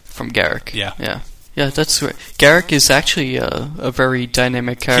from Garrick. Yeah. Yeah, that's right. Garrick is actually a very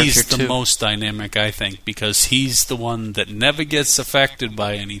dynamic character, He's the too. most dynamic, I think, because he's the one that never gets affected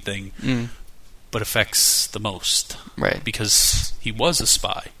by anything, but affects the most. Right. Because he was a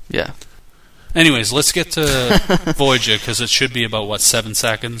spy. Yeah. Anyways, let's get to Voyager, because it should be about, 7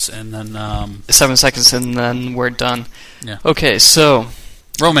 seconds, and then... 7 seconds, and then we're done. Yeah. Okay, so...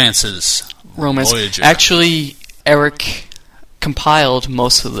 Romance. Voyager. Actually, Eric compiled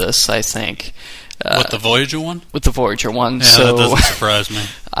most of this, I think. What, the Voyager one? With the Voyager one. Yeah, so that doesn't surprise me.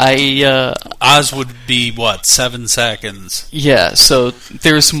 Oz would be, 7 seconds? Yeah, so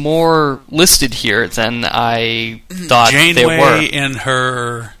there's more listed here than I thought there were. Janeway and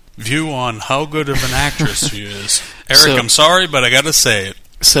her view on how good of an actress she is. Eric, I'm sorry, but I gotta say it.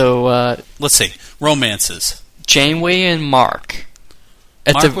 So, let's see. Romances. Janeway and Mark.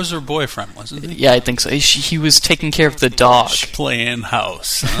 Mark was her boyfriend, wasn't he? Yeah, I think so. He was taking care of the dog. Playing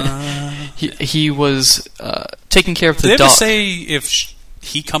house. He was taking care of the dog. Did they ever say if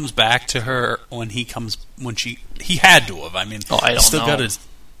he comes back to her when he had to have? I mean, I don't he's still know. got his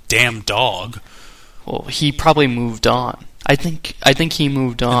damn dog. Well, he probably moved on. I think he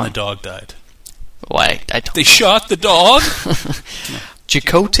moved on. And the dog died. Well, I don't They shot the dog?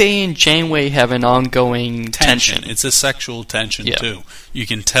 Chakotay and Janeway have an ongoing tension. It's a sexual tension, Yeah. too. You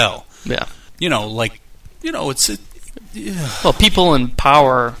can tell. Yeah. It's... Well, people in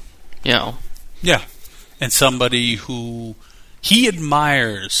power, Yeah. And somebody who... He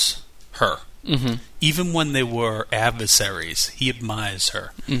admires her. Mm-hmm. Even when they were adversaries, he admires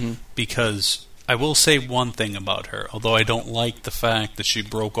her. Mm-hmm. Because I will say one thing about her, although I don't like the fact that she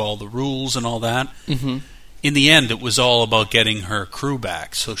broke all the rules and all that. Mm-hmm. In the end, it was all about getting her crew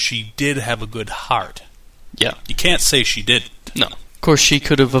back, so she did have a good heart. Yeah. You can't say she didn't. No. Of course, she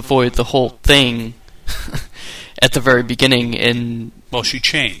could have avoided the whole thing at the very beginning. And well, she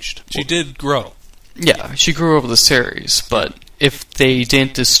changed. She did grow. Yeah, she grew over the series, but if they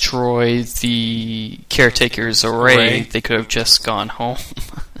didn't destroy the caretaker's array, they could have just gone home.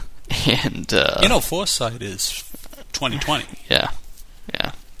 And Foresight is 2020. Yeah.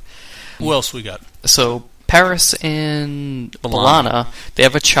 Who else we got? So Paris and B'Elanna, they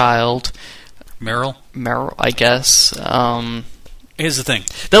have a child, Meryl, I guess. Here's the thing.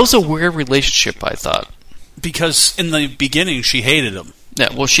 That was a weird relationship, I thought. Because in the beginning, she hated him.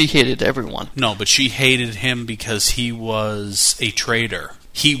 Yeah, well, she hated everyone. No, but she hated him because he was a traitor.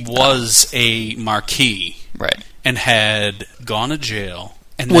 He was a Marquis. Right. And had gone to jail.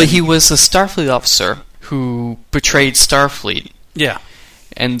 And well, he was a Starfleet officer who betrayed Starfleet. Yeah.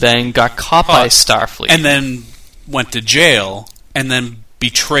 And then got caught by Starfleet. And then went to jail and then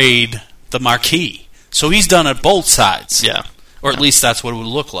betrayed the Marquis. So he's done it both sides. Yeah. Or at least that's what it would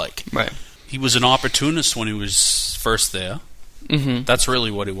look like. Right. He was an opportunist when he was first there. Mm-hmm. That's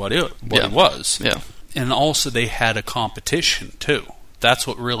really what he was. Yeah. And also they had a competition, too. That's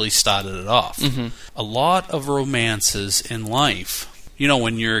what really started it off. Mm-hmm. A lot of romances in life,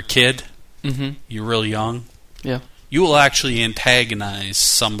 when you're a kid, mm-hmm. you're real young, yeah, you will actually antagonize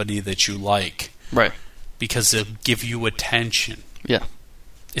somebody that you like. Right. Because they'll give you attention. Yeah.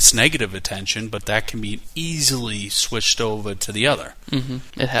 It's negative attention, but that can be easily switched over to the other.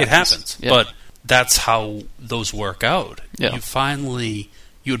 Mm-hmm. It happens. Yeah. But that's how those work out. Yeah.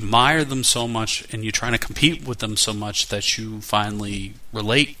 You admire them so much and you're trying to compete with them so much that you finally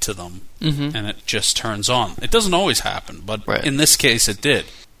relate to them, mm-hmm. and it just turns on. It doesn't always happen, but in this case it did.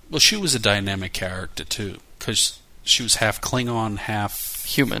 Well, she was a dynamic character too, because she was half Klingon, half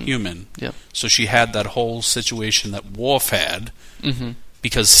human. Yeah. So she had that whole situation that Worf had, mm-hmm.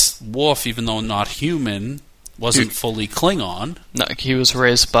 because Worf, even though not human, wasn't fully Klingon. No, he was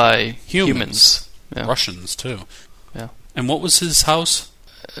raised by humans. Yeah. Russians too. Yeah. And what was his house?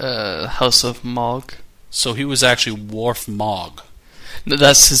 House of Mogg. So he was actually Worf Mogg. No,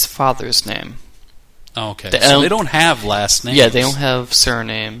 that's his father's name. Oh, okay. So they don't have last names. Yeah, they don't have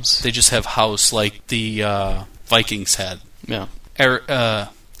surnames. They just have house, like the Vikings had. Yeah. Eric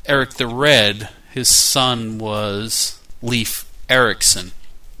the Red, his son was Leif Erikson.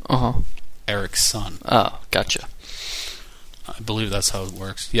 Uh-huh. Eric's son. Oh, gotcha. I believe that's how it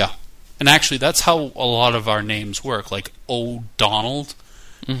works. Yeah. And actually, that's how a lot of our names work. Like O'Donnell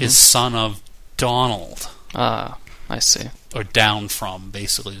mm-hmm. is son of Donald. Ah, I see. Or down from,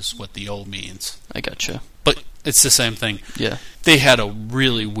 basically, is what the O means. I gotcha. But it's the same thing. Yeah. They had a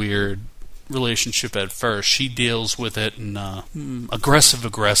really weird relationship at first. She deals with it in an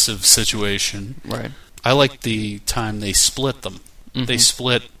aggressive situation. Right. I like the time they split them. Mm-hmm. They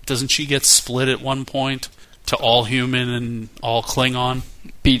split. Doesn't she get split at one point to all human and all Klingon?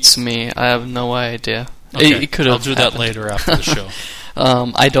 Beats me. I have no idea. Okay. It could have I'll do that later after the show.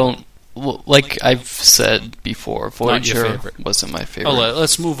 I don't. Like I've said before, Voyager wasn't my favorite. Oh,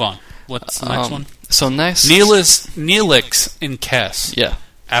 let's move on. What's the next one? So next, Neelix and Kes. Yeah.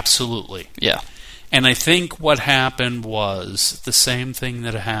 Absolutely. Yeah. And I think what happened was the same thing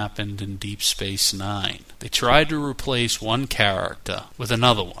that happened in Deep Space Nine. They tried to replace one character with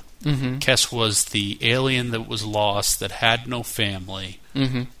another one. Mm-hmm. Kes was the alien that was lost, that had no family,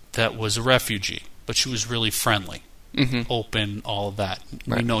 mm-hmm. that was a refugee. But she was really friendly, mm-hmm. open, all of that.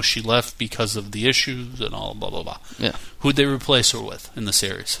 Right. We know she left because of the issues and all blah, blah, blah. Yeah. Who'd they replace her with in the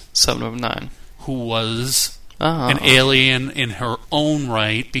series? 7 of 9. Who was an alien in her own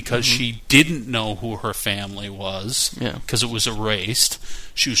right because mm-hmm. she didn't know who her family was because it was erased.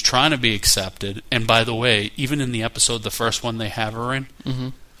 She was trying to be accepted. And by the way, even in the episode, the first one they have her in, mm-hmm.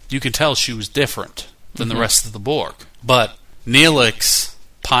 you can tell she was different than mm-hmm. the rest of the Borg. But Neelix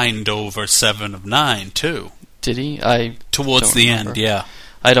pined over 7 of 9 too. Did he? Towards the end, yeah.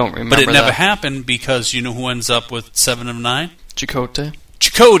 I don't remember. But it never happened because you know who ends up with 7 of 9? Chakotay.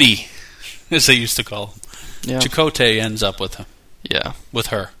 Chakotay, as they used to call him. Yeah. Chakotay ends up with him. Yeah. With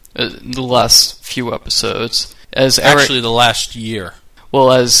her. The last few episods. Actually, the last year.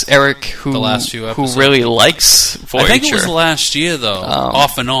 Well, as Eric, who really likes Voyager. I think it was last year, though,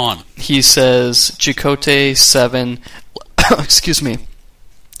 off and on. He says, Chakotay 7, excuse me,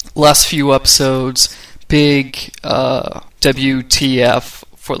 last few episodes, big WTF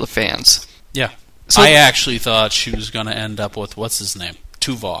for the fans. Yeah. So I actually thought she was going to end up with, what's his name?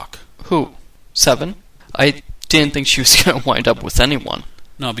 Tuvok. Who? 7? I didn't think she was going to wind up with anyone.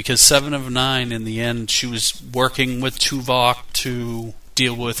 No, because 7 of 9, in the end, she was working with Tuvok to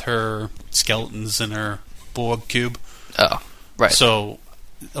deal with her skeletons in her Borg cube. Oh, right. So,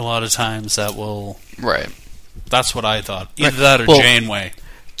 a lot of times that will... Right. That's what I thought. Either Right. that or Well, Janeway.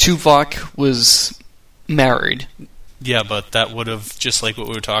 Tuvok was married, Yeah, but that would have, just like what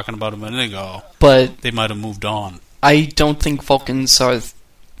we were talking about a minute ago, but they might have moved on I don't think Vulcans are...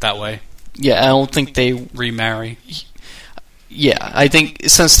 that way. Yeah, I don't think they... Remarry. Yeah, I think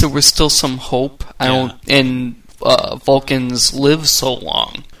since there was still some hope, I don't... And Vulcans live so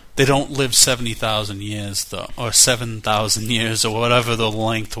long. They don't live 70,000 years, though, or 7,000 years, or whatever the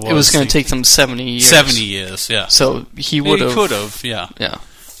length was. It was going to take them 70 years. 70 years, yeah. So he would have... He could have, yeah. Yeah.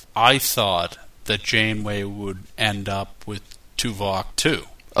 I thought that Janeway would end up with Tuvok, too.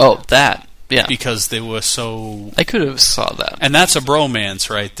 Oh, that. Yeah. Because they were so... I could have saw that. And that's a bromance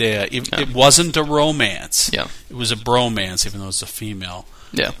right there. It wasn't a romance. Yeah. It was a bromance, even though it's a female.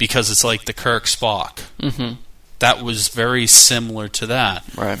 Yeah. Because it's like the Kirk Spock. Mm-hmm. That was very similar to that.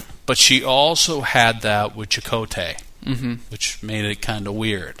 Right. But she also had that with Chakotay, Mm-hmm. which made it kind of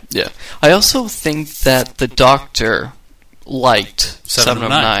weird. Yeah. I also think that the Doctor liked 7 of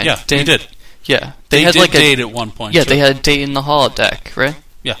 9. Yeah, they did. Yeah. They had did like date at one point, Yeah, too. they had a date in the holodeck, right?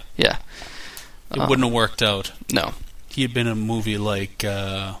 Yeah. Yeah. It wouldn't have worked out. No. He had been in a movie like,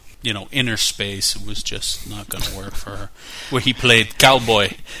 Inner Space. It was just not going to work for her. Where he played cowboy.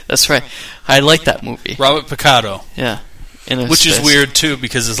 That's right. I like that movie. Robert Picardo. Yeah. Which is weird, too,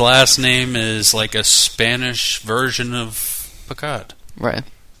 because his last name is like a Spanish version of Picard. Right.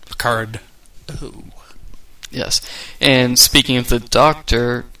 Picard. Oh. Yes. And speaking of the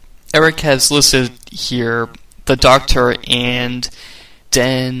Doctor, Eric has listed here the Doctor and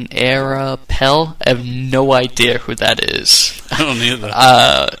Danara Pell. I have no idea who that is. I don't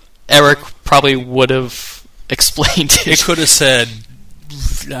either. Eric probably would have explained it. It could have said,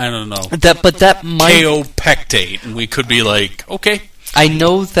 I don't know, But that might... kaopectate, and we could be like, okay. I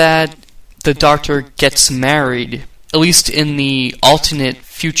know that the Doctor gets married, at least in the alternate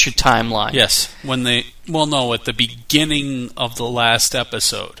future timeline. Yes, when they... Well, no, at the beginning of the last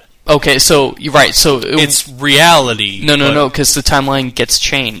episode. Okay, so you're right. So It's reality. No, because the timeline gets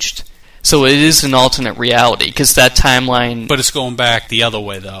changed. So it is an alternate reality, because that timeline... But it's going back the other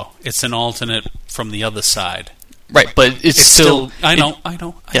way, though. It's an alternate from the other side. Right, but it's still... I know.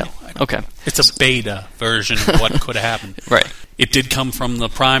 Yeah, okay. It's a beta version of what could have happened. Right. It did come from the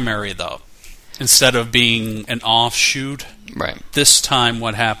primary, though. Instead of being an offshoot, Right. this time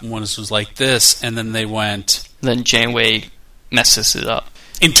what happened was like this, and then they went... Then Janeway messes it up.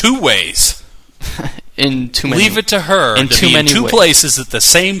 In two ways. In too many... Leave it to her in to too be many in two ways. places at the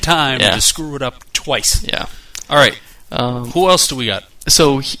same time Yeah. and to screw it up twice. Yeah. All right. Um, Who else do we got?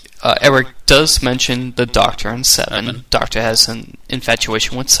 So Eric does mention the Doctor in 7. Seven. Doctor has an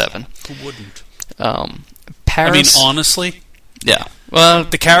infatuation with 7. Who wouldn't? Paris... I mean, honestly, yeah. Well,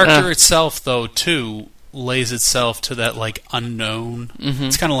 the character itself, though, too, lays itself to that, like, unknown. Mhm.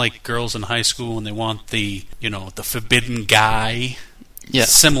 It's kind of like girls in high school when they want the, the forbidden guy. Yeah.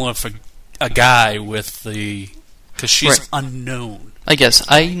 Similar for a guy with the... Because she's Right. unknown. I guess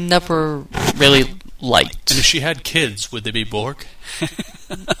I never really liked... And if she had kids, would they be Borg?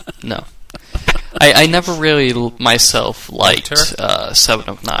 No. I never really myself liked her? 7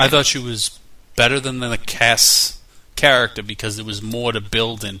 of 9. I thought she was better than the Cass character because there was more to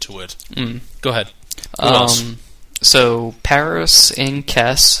build into it. Mm. Go ahead. What else? So Paris and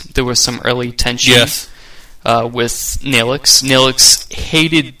Cass, there was some early tension Yes. with Neelix. Neelix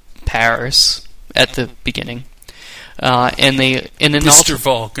hated Paris at the beginning. And they in an Mr.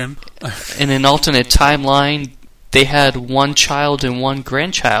 Vulcan. in an alternate timeline, they had one child and one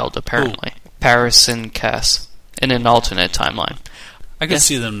grandchild, apparently. Paris and Cass in an alternate timeline. I could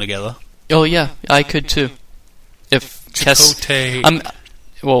see them together. Oh yeah, I could too. If Cass, Chakotay.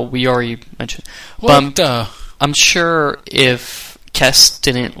 well, we already mentioned. What? I'm sure if Cass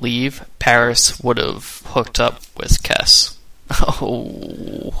didn't leave, Paris would have hooked up with Cass.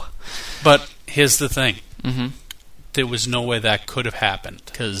 Oh. But here's the thing. Mm-hmm. There was no way that could have happened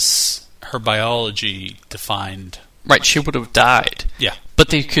because her biology defined... Right, she would have died. Yeah. But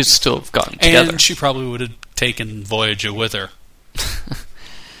they could still have gotten together. And she probably would have taken Voyager with her.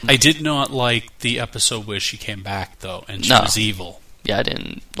 I did not like the episode where she came back, though, and she was evil. Yeah, I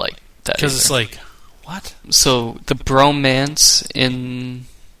didn't like that Because either. it's like, what? So, the bromance in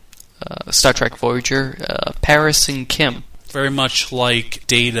Star Trek Voyager, Paris and Kim. Very much like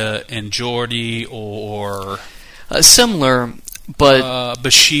Data and Geordi, or Similar, but...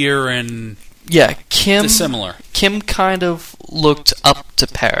 Bashir and... yeah, Kim... They're similar. Kim kind of looked up to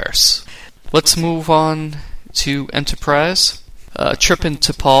Paris. Let's move on to Enterprise. Trip and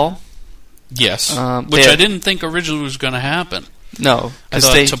T'Pol. Yes, they which I had- didn't think originally was going to happen. No, I because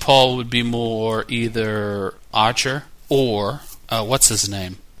thought they T'Pol would be more either Archer or what's his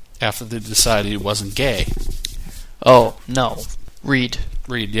name? After they decided he wasn't gay, Oh no, Reed.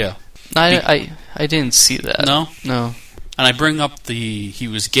 Reed. Yeah, I didn't see that. no. No. And I bring up he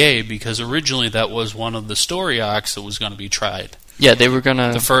was gay because originally that was one of the story arcs that was going to be tried. Yeah, they were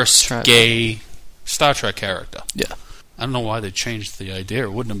gonna The first try- gay Star Trek character. Yeah. I don't know why they changed the idea.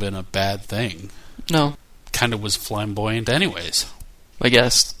 It wouldn't have been a bad thing. No, Kind of was flamboyant anyways. I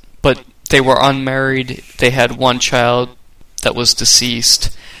guess. But they were unmarried. They had one child that was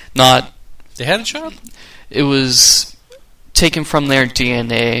deceased. Not. They had a child? It was taken from their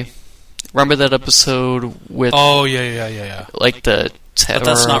DNA. Remember that episode with Oh, yeah. like the Terra But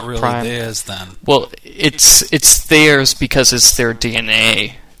that's not really Prime? theirs then. Well, it's theirs because it's their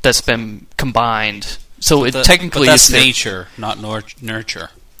DNA that's been combined. So it technically but that's is their, nature, not nurture.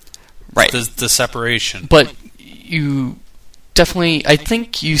 right. The separation. But you definitely, I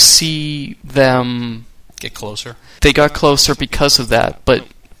think you see them. Get closer. They got closer because of that, but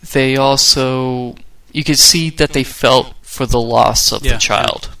they also, you could see that they felt for the loss of Yeah, the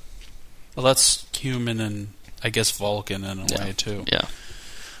child. Well, that's human and I guess Vulcan in a way too. Yeah.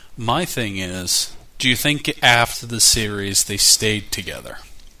 My thing is, do you think after the series they stayed together?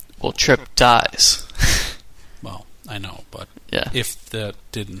 Well, Trip dies. Well, I know, but Yeah. if that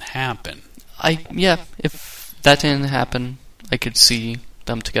didn't happen, If that didn't happen, I could see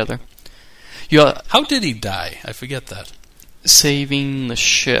them together. Yeah, how did he die? I forget that. saving the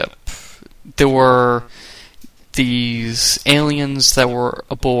ship. There were these aliens that were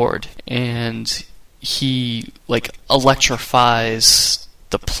aboard, and he like electrifies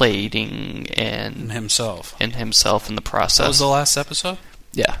the plating And himself. and himself in the process. That was the last episode?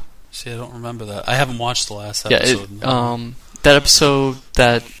 Yeah, See, I don't remember that. I haven't watched the last yeah. episode. That episode,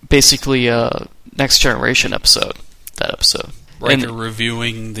 that basically Next Generation episode. That episode. Riker And-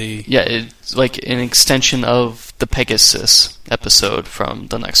 reviewing the... Yeah, it's like an extension of the Pegasus episode from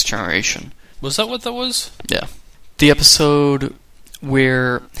The Next Generation. Was that what that was? Yeah. The episode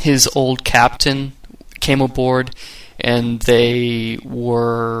where his old captain came aboard and they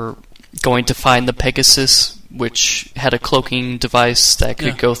were going to find the Pegasus, which had a cloaking device that could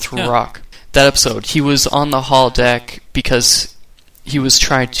Yeah, go through yeah. rock. That episode, he was on the holodeck because he was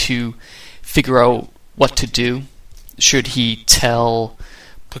trying to figure out what to do. Should he tell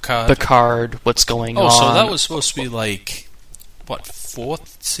Picard what's going on? Oh, so that was supposed to be like, what,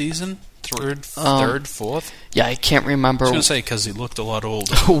 fourth season? Third, fourth? Yeah, I can't remember. I was going to say, because he looked a lot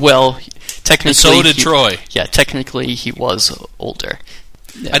older. Well, technically, And so did Troy. Yeah, technically he was older.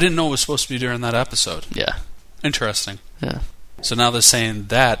 Yeah. I didn't know it was supposed to be during that episode. Yeah, Interesting. yeah, So now they're saying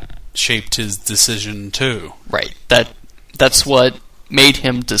that shaped his decision too, right. That's what made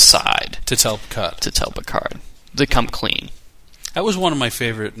him decide to tell Picard. to tell Picard to come clean. That was one of my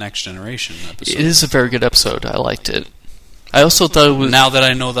favorite Next Generation episodes. It is a very good episode. I liked it. I also thought it was. Now that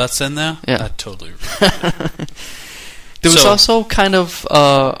I know that's in there, Yeah. that totally... There was So- also kind of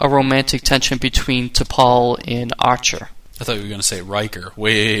a romantic tension between T'Pol and Archer. I thought you were going to say Riker.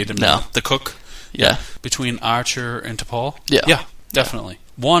 Wait a minute. No. The cook? Yeah, Between Archer and T'Pol? Yeah. Yeah, definitely.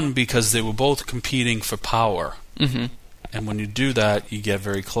 One, because they were both competing for power. hmm And when you do that, you get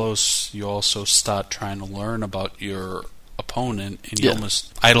very close. You also start trying to learn about your opponent, and you Yeah.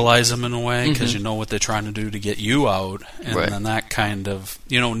 almost idolize them in a way because Mhm. you know what they're trying to do to get you out. And Right. then that kind of,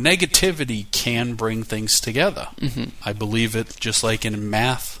 negativity can bring things together. hmm I believe it just like in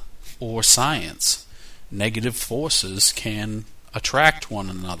math or science. Negative forces can attract one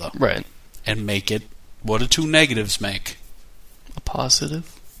another Right. and make it. What do two negatives make? A positive.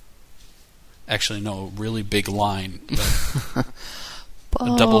 Actually, no, a really big line. But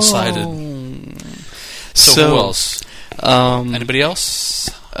a double-sided. So who else? Anybody else?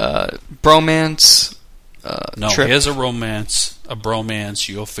 Bromance. No, Trip here's a bromance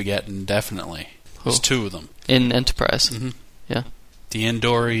you're forgetting definitely. There's Who? two of them. in Enterprise. Mhm. Yeah. The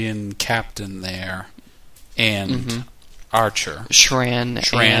Andorian captain there and Mhm. Archer. Shran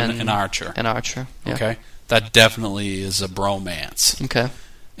Shran and Archer. And Archer. Yeah. Okay? That definitely is a bromance. Okay.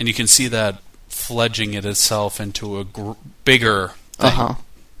 And you can see that fledging it itself into a bigger thing. Uh-huh.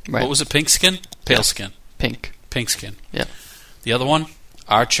 Right. What was it, pink skin? Pale Yeah. skin. Pink. Pink skin. Yeah. The other one,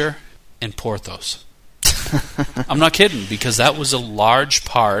 Archer and Porthos. I'm not kidding, because that was a large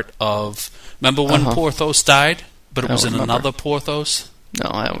part of... Remember when Uh-huh. Porthos died? But it I was don't in remember. another Porthos? No,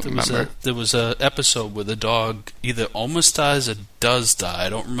 I don't remember. There was a episode where the dog either almost dies or does die. I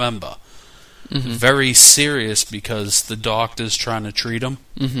don't remember. Mhm. Very serious because the doctor's trying to treat him.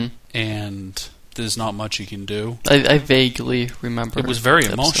 Mhm. And there's not much you can do. I vaguely remember. It was very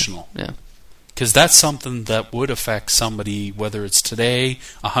the episode. emotional. Yeah. Because that's something that would affect somebody, whether it's today,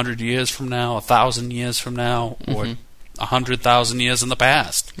 100 years from now, 1,000 years from now, or 100,000 years in the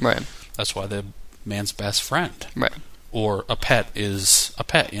past. Right. That's why they're man's best friend. Right. Or a pet is a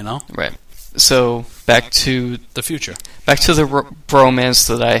pet, you know? Right. So back to The future. the bromance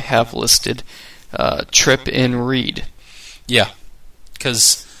that I have listed. Trip and Reed. Yeah.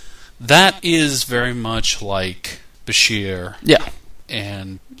 Because that is very much like Bashir Yeah.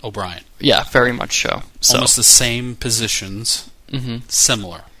 and O'Brien. Yeah, very much so. So Almost the same positions,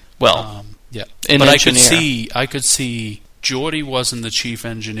 similar. well, Yeah. an But engineer. I could see Geordi wasn't the chief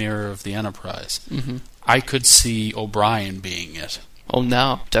engineer of the Enterprise. I could see O'Brien being it. Oh,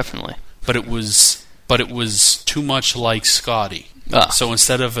 no, definitely. But it was too much like Scotty. Ah. So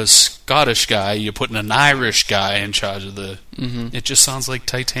instead of a Scottish guy, you're putting an Irish guy in charge of the. It just sounds like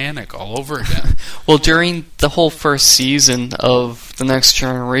Titanic all over again. Well, during the whole first season of The Next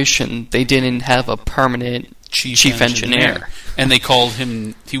Generation, they didn't have a permanent chief engineer. And they called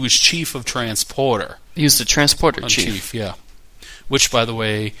him. He was chief of transporter. He was the transporter Chief, yeah. Which, by the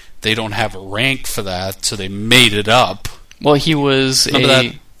way, they don't have a rank for that, so they made it up. Well, he was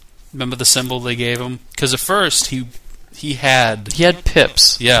Remember the symbol they gave him? Because at first he had. He had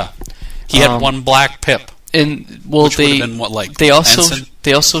pips. Yeah. He had one black pip. And well, Which would have been what, like, they also ensign?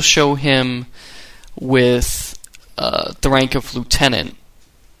 they also show him with the rank of lieutenant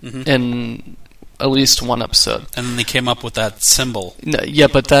in at least one episode. And then they came up with that symbol. No, yeah,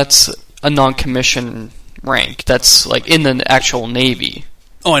 but that's a non-commissioned rank. That's like in the actual Navy.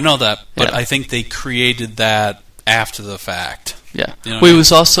 Oh, I know that, but Yeah. I think they created that after the fact. Yeah. You know Well, what I he mean?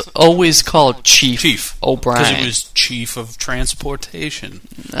 was also always called Chief Because O'Brien. he was chief of transportation.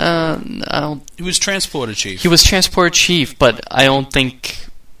 I don't. He was transporter chief. He was transport chief, but I don't think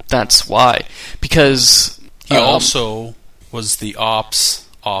that's why. Because He also was the ops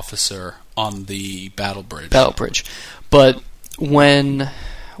officer on the battle bridge. Battle Bridge. But when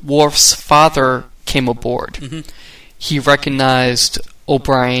Worf's father came aboard, he recognized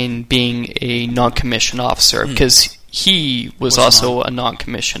O'Brien being a non-commissioned officer because he was also a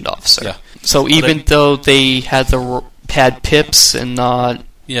non-commissioned officer. Yeah. So even though they had had pips and not,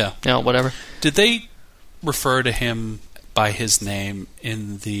 Yeah. whatever. Did they refer to him by his name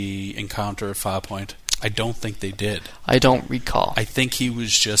in the encounter at Farpoint? I don't think they did. I don't recall. I think he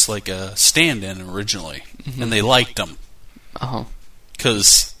was just like a stand-in originally, and they liked him Uh-huh.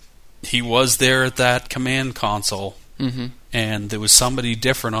 because he was there at that command console, and there was somebody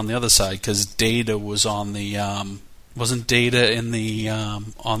different on the other side because Data was on the. Wasn't Data in the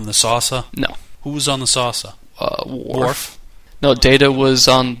on the saucer? No. Who was on the saucer? Worf. No, Data was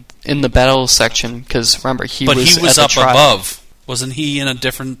in the battle section because remember he But was he was at up the trial. above. Wasn't he in a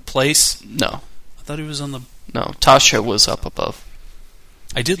different place? No, I thought he was on the. no. Tasha was up above.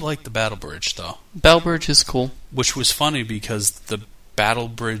 I did like the battle bridge though, Battle Bridge is cool. which was funny because the battle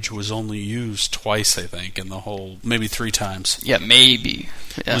bridge was only used twice, I think, in the whole, maybe 3 times. Yeah, maybe.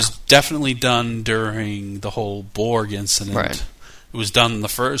 Yeah. It was definitely done during the whole Borg incident. Right. It was done in the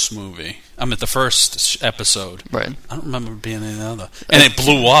first movie. The first episode. Right. I don't remember it being any other. And it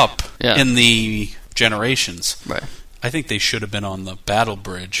blew up Yeah. in the Generations. Right. I think they should have been on the battle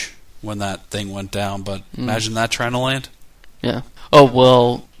bridge when that thing went down, but imagine that trying to land. Yeah. Oh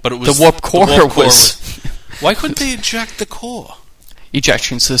well. But it was the warp core, was Why couldn't they eject the core?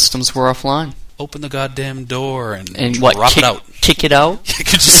 ejection systems were offline. Open the goddamn door and what? drop it out. Kick it out.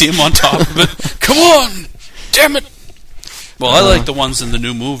 Could you see him on top of it? Come on! Damn it! Well, I like the ones in the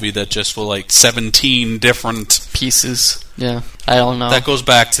new movie that just were like 17 different. Pieces. Yeah. I don't know. That goes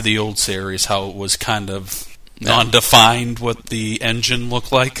back to the old series, how it was kind of non-defined what the engine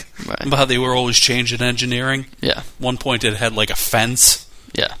looked like. Right. Remember how they were always changing engineering? Yeah. One point it had like a fence.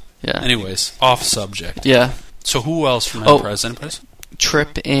 Yeah. Yeah. Anyways, off subject. Yeah. So who else from Oh. Enterprise? Enterprise?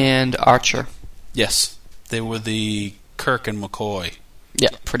 Trip and Archer. Yes. They were the Kirk and McCoy. Yeah,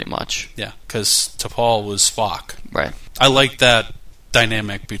 pretty much. Yeah, because T'Pol was Spock. Right. I like that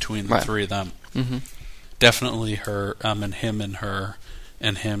dynamic between the Right. three of them. Mm-hmm. Definitely her, and him and her,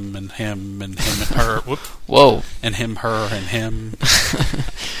 and him and him and him and her. Whoop. Whoa. And him, her, and him.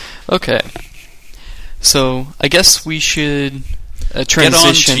 Okay. So I guess we should Get on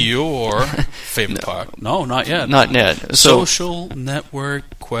transition. to your favorite part. No, not yet. Not yet. So Social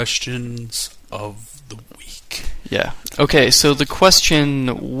network questions of the week. yeah. Okay. So the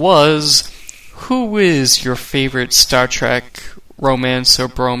question was, who is your favorite Star Trek romance or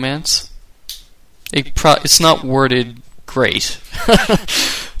bromance? It's not worded great.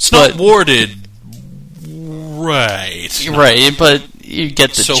 It's not worded right. Right, but you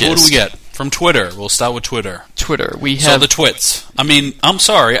get the So gist. who do we get? From Twitter. We'll start with Twitter. Twitter. We So have, the twits. I mean, I'm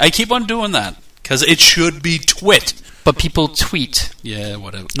sorry. I keep on doing that. Because it should be twit. but people tweet. Yeah,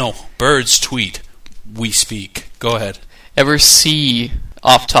 whatever. No, birds tweet. We speak. Go ahead. Ever see,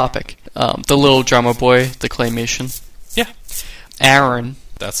 off topic, the little drummer boy, the claymation? Yeah. Aaron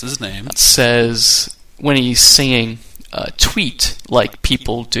That's his name. says when he's singing, tweet like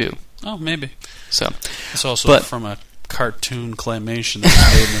people do. Oh, maybe. So, It's also But- from a cartoon claymation that was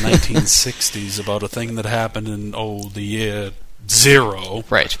made in the 1960s about a thing that happened in, the year 0.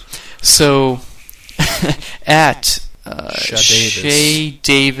 right. So, at Shay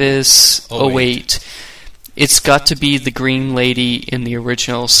Davis 08, it's got to be the Green Lady in the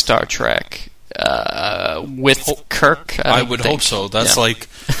original Star Trek with Kirk. I would hope so. That's Yeah. like,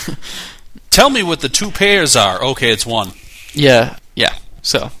 tell me what the two pairs are. Okay, it's one. Yeah.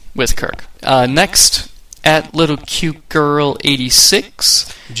 So, with Kirk. Next, at Little Cute Girl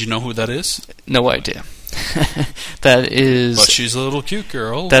 86. Did you know who that is? No idea. That is. But she's a little cute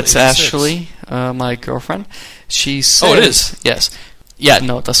girl. That's 86. Ashley, my girlfriend. She says. Oh, it is? Yes. Yeah,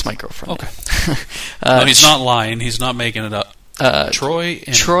 no, that's my girlfriend. Okay. No, he's not lying. He's not making it up. Troy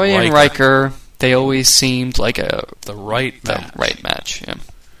and Riker, they always seemed like the the right match. right match. Yeah.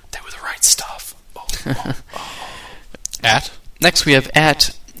 They were the right stuff. At? Next, we have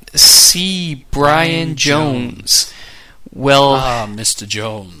at C. Brian Jones. Well, Mr.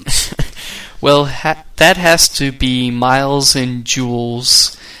 Jones. that has to be Miles and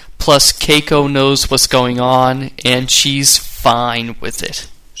Jules. Plus, Keiko knows what's going on, and she's fine with it.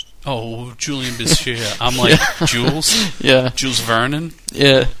 Oh, Julian Bashir. I'm like, Jules? Yeah, Jules Vernon?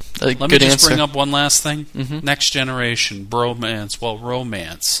 yeah. Let Good me just answer. bring up one last thing. Mhm. Next Generation, bromance. Well,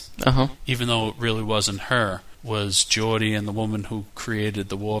 romance. Even though it really wasn't her, was Geordi and the woman who created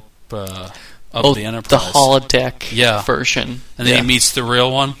the warp of the Enterprise. The holodeck Yeah. version. And then he meets the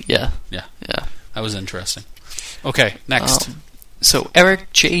real one. Yeah. Yeah. Yeah. That was interesting. Okay, next. So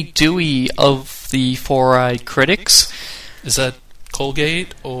Eric J. Dewey of the Four Eyed Critics. Is that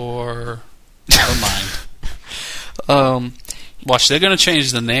Colgate or... Never mind. Watch, they're going to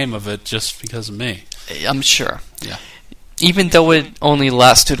change the name of it just because of me. I'm sure. Yeah. Even though it only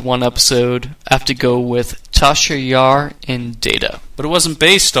lasted one episode, I have to go with Tasha Yar and Data. But it wasn't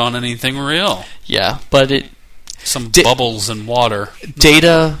based on anything real. Yeah, but Some bubbles and water.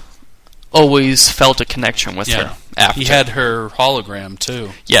 Data always felt a connection with her after. He had her hologram,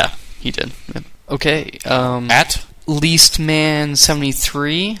 too. Yeah, he did. Yeah. Okay. At?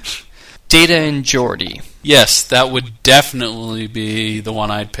 Leastman73, Data and Geordi. Yes, that would definitely be the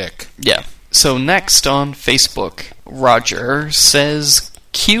one I'd pick. Yeah. So next on Facebook, Roger says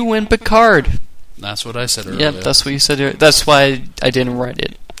Q and Picard. That's what I said earlier. Yep, that's what you said. That's why I didn't write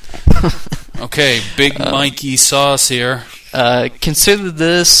it. Okay, Big Mikey Sauce here. Consider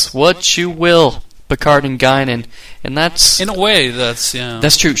this what you will, Picard and Guinan, and that's In a way, that's, yeah.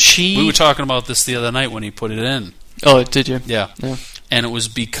 that's true. We were talking about this the other night when he put it in. Oh, did you? Yeah. And it was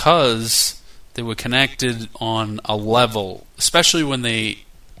because they were connected on a level, especially when they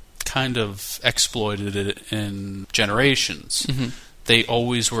kind of exploited it in Generations. Mm-hmm. They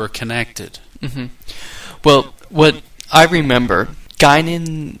always were connected. Mm-hmm. Well, what I remember,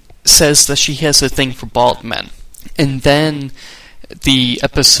 Guinan says that she has a thing for bald men, and then the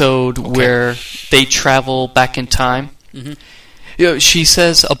episode where they travel back in time. Mm-hmm. You know, she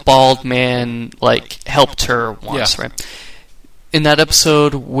says a bald man helped her once, Yeah. right? In that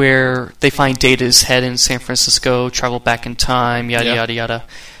episode where they find Data's head in San Francisco, travel back in time, yada Yeah. yada yada,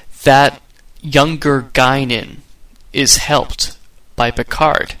 that younger Guinan is helped by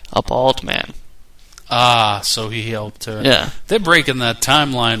Picard, a bald man. So he helped her. Yeah. They're breaking that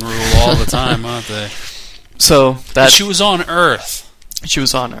timeline rule all the time, aren't they? So that She was on Earth, she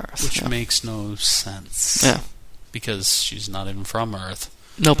was on Earth, which yeah. makes no sense. Yeah. Because she's not even from Earth.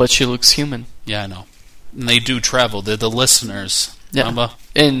 No, but she looks human. Yeah, I know. And they do travel. They're the listeners. Yeah. Remember?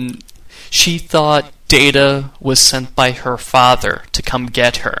 And she thought Data was sent by her father to come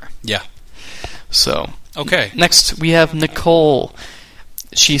get her. Yeah. So, Okay. next we have Nicole.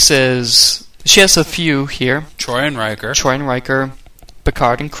 She says she has a few here. Troy and Riker. Troy and Riker,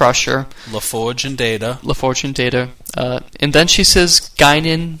 Picard and Crusher, LaForge and Data. LaForge and Data. And then she says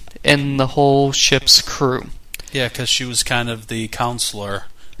Guinan and the whole ship's crew. Yeah, because she was kind of the counselor.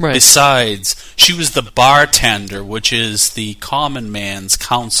 Right. Besides, she was the bartender, which is the common man's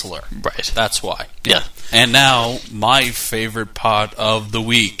counselor. Right. That's why. Yeah. And now, my favorite part of the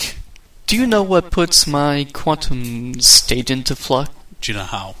week. Do you know what puts my quantum state into flux? Do you know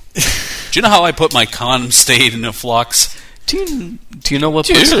how? Do you know how I put my quantum state into flux? Do you know what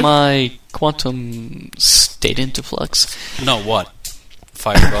puts my quantum state into flux? No, what?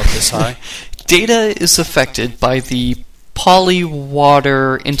 fire about this high? Data is affected by the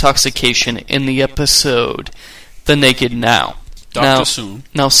polywater intoxication in the episode The Naked Now. Dr. Soong.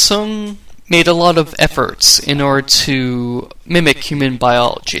 Now, Soong made a lot of efforts in order to mimic human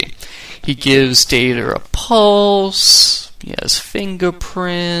biology. He gives Data a pulse, he has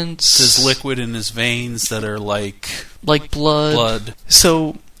fingerprints. There's liquid in his veins that are like blood.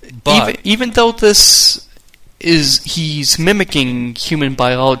 So, But even though he's mimicking human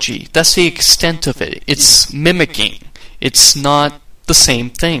biology, that's the extent of it. It's mimicking. It's not the same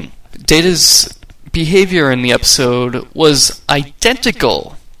thing. Data's behavior in the episode was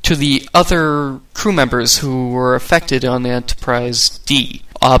identical to the other crew members who were affected on the Enterprise D.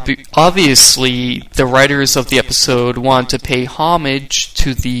 Obviously, the writers of the episode want to pay homage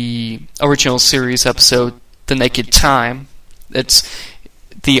to the original series episode, The Naked Time. It's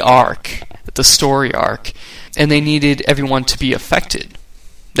the arc, the story arc, and they needed everyone to be affected.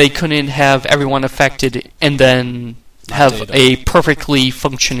 They couldn't have everyone affected and then have Data. a perfectly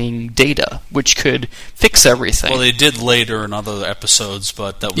functioning Data, which could fix everything. Well, they did later in other episodes,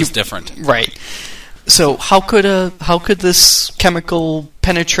 but that was different. Right. So how could this chemical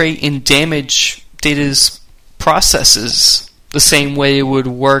penetrate and damage Data's processes the same way it would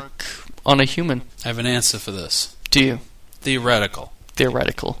work on a human? I have an answer for this. Do you? Theoretical.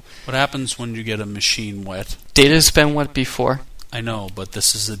 What happens when you get a machine wet? Data's been wet before. I know, but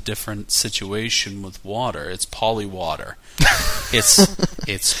this is a different situation with water. It's polywater.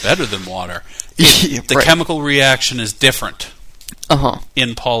 It's better than water. The Right. chemical reaction is different Uh-huh.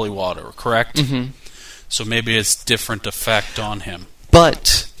 in polywater, correct? Mm-hmm. So maybe it's different effect on him.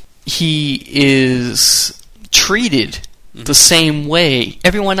 But he is treated the same way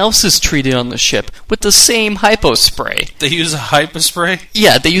everyone else is treated on the ship, with the same hypospray. They use a hypospray?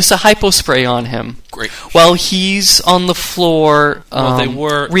 Yeah, they use a hypospray on him. Great. While he's on the floor They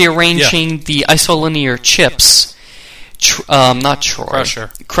were rearranging the isolinear chips. Not Troy.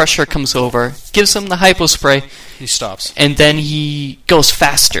 Crusher comes over, gives him the hypospray, He stops. and then he goes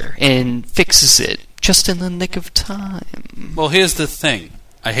faster and fixes it just in the nick of time. Well, here's the thing.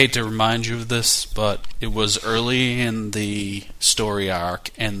 I hate to remind you of this, but it was early in the story arc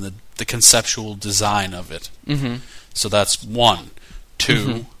and the conceptual design of it. Mm-hmm. So that's one.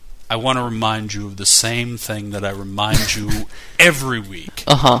 Two, I want to remind you of the same thing that I remind you every week.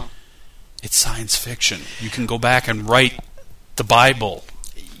 Uh-huh. It's science fiction. You can go back and write the Bible.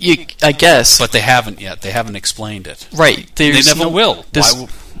 I guess. But they haven't yet. They haven't explained it. Right. They never will.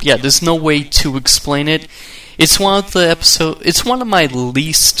 There's no way to explain it. It's one of my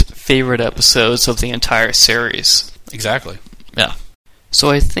least favorite episodes of the entire series. Exactly. Yeah. So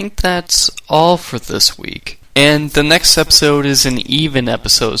I think that's all for this week. And the next episode is an even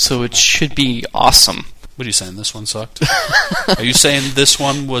episode, so it should be awesome. What are you saying? This one sucked? Are you saying this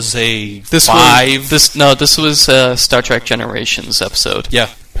one was a This was Star Trek Generations episode. Yeah.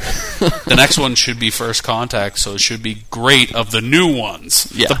 The next one should be First Contact, so it should be great of the new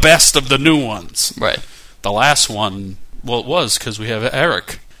ones. Yeah. The best of the new ones. Right. The last one, well, it was, because we have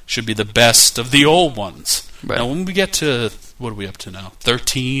Eric, should be the best of the old ones. Right. Now, when we get to, what are we up to now?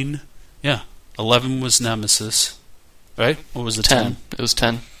 13? Yeah. 11 was Nemesis. Right? What was the 10? It was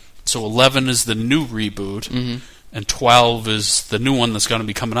 10. So 11 is the new reboot, and 12 is the new one that's going to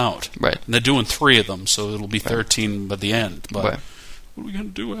be coming out. Right. And they're doing 3 of them, so it'll be 13 by the end. But Right. what are we going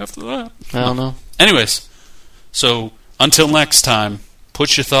to do after that? I don't know. Anyways, so until next time,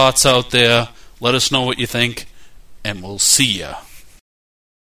 put your thoughts out there. Let us know what you think, and we'll see ya.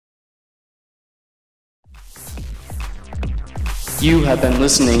 You have been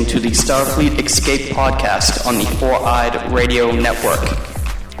listening to the Starfleet Escape podcast on the Four-Eyed Radio Network.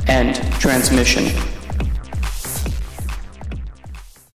 End transmission.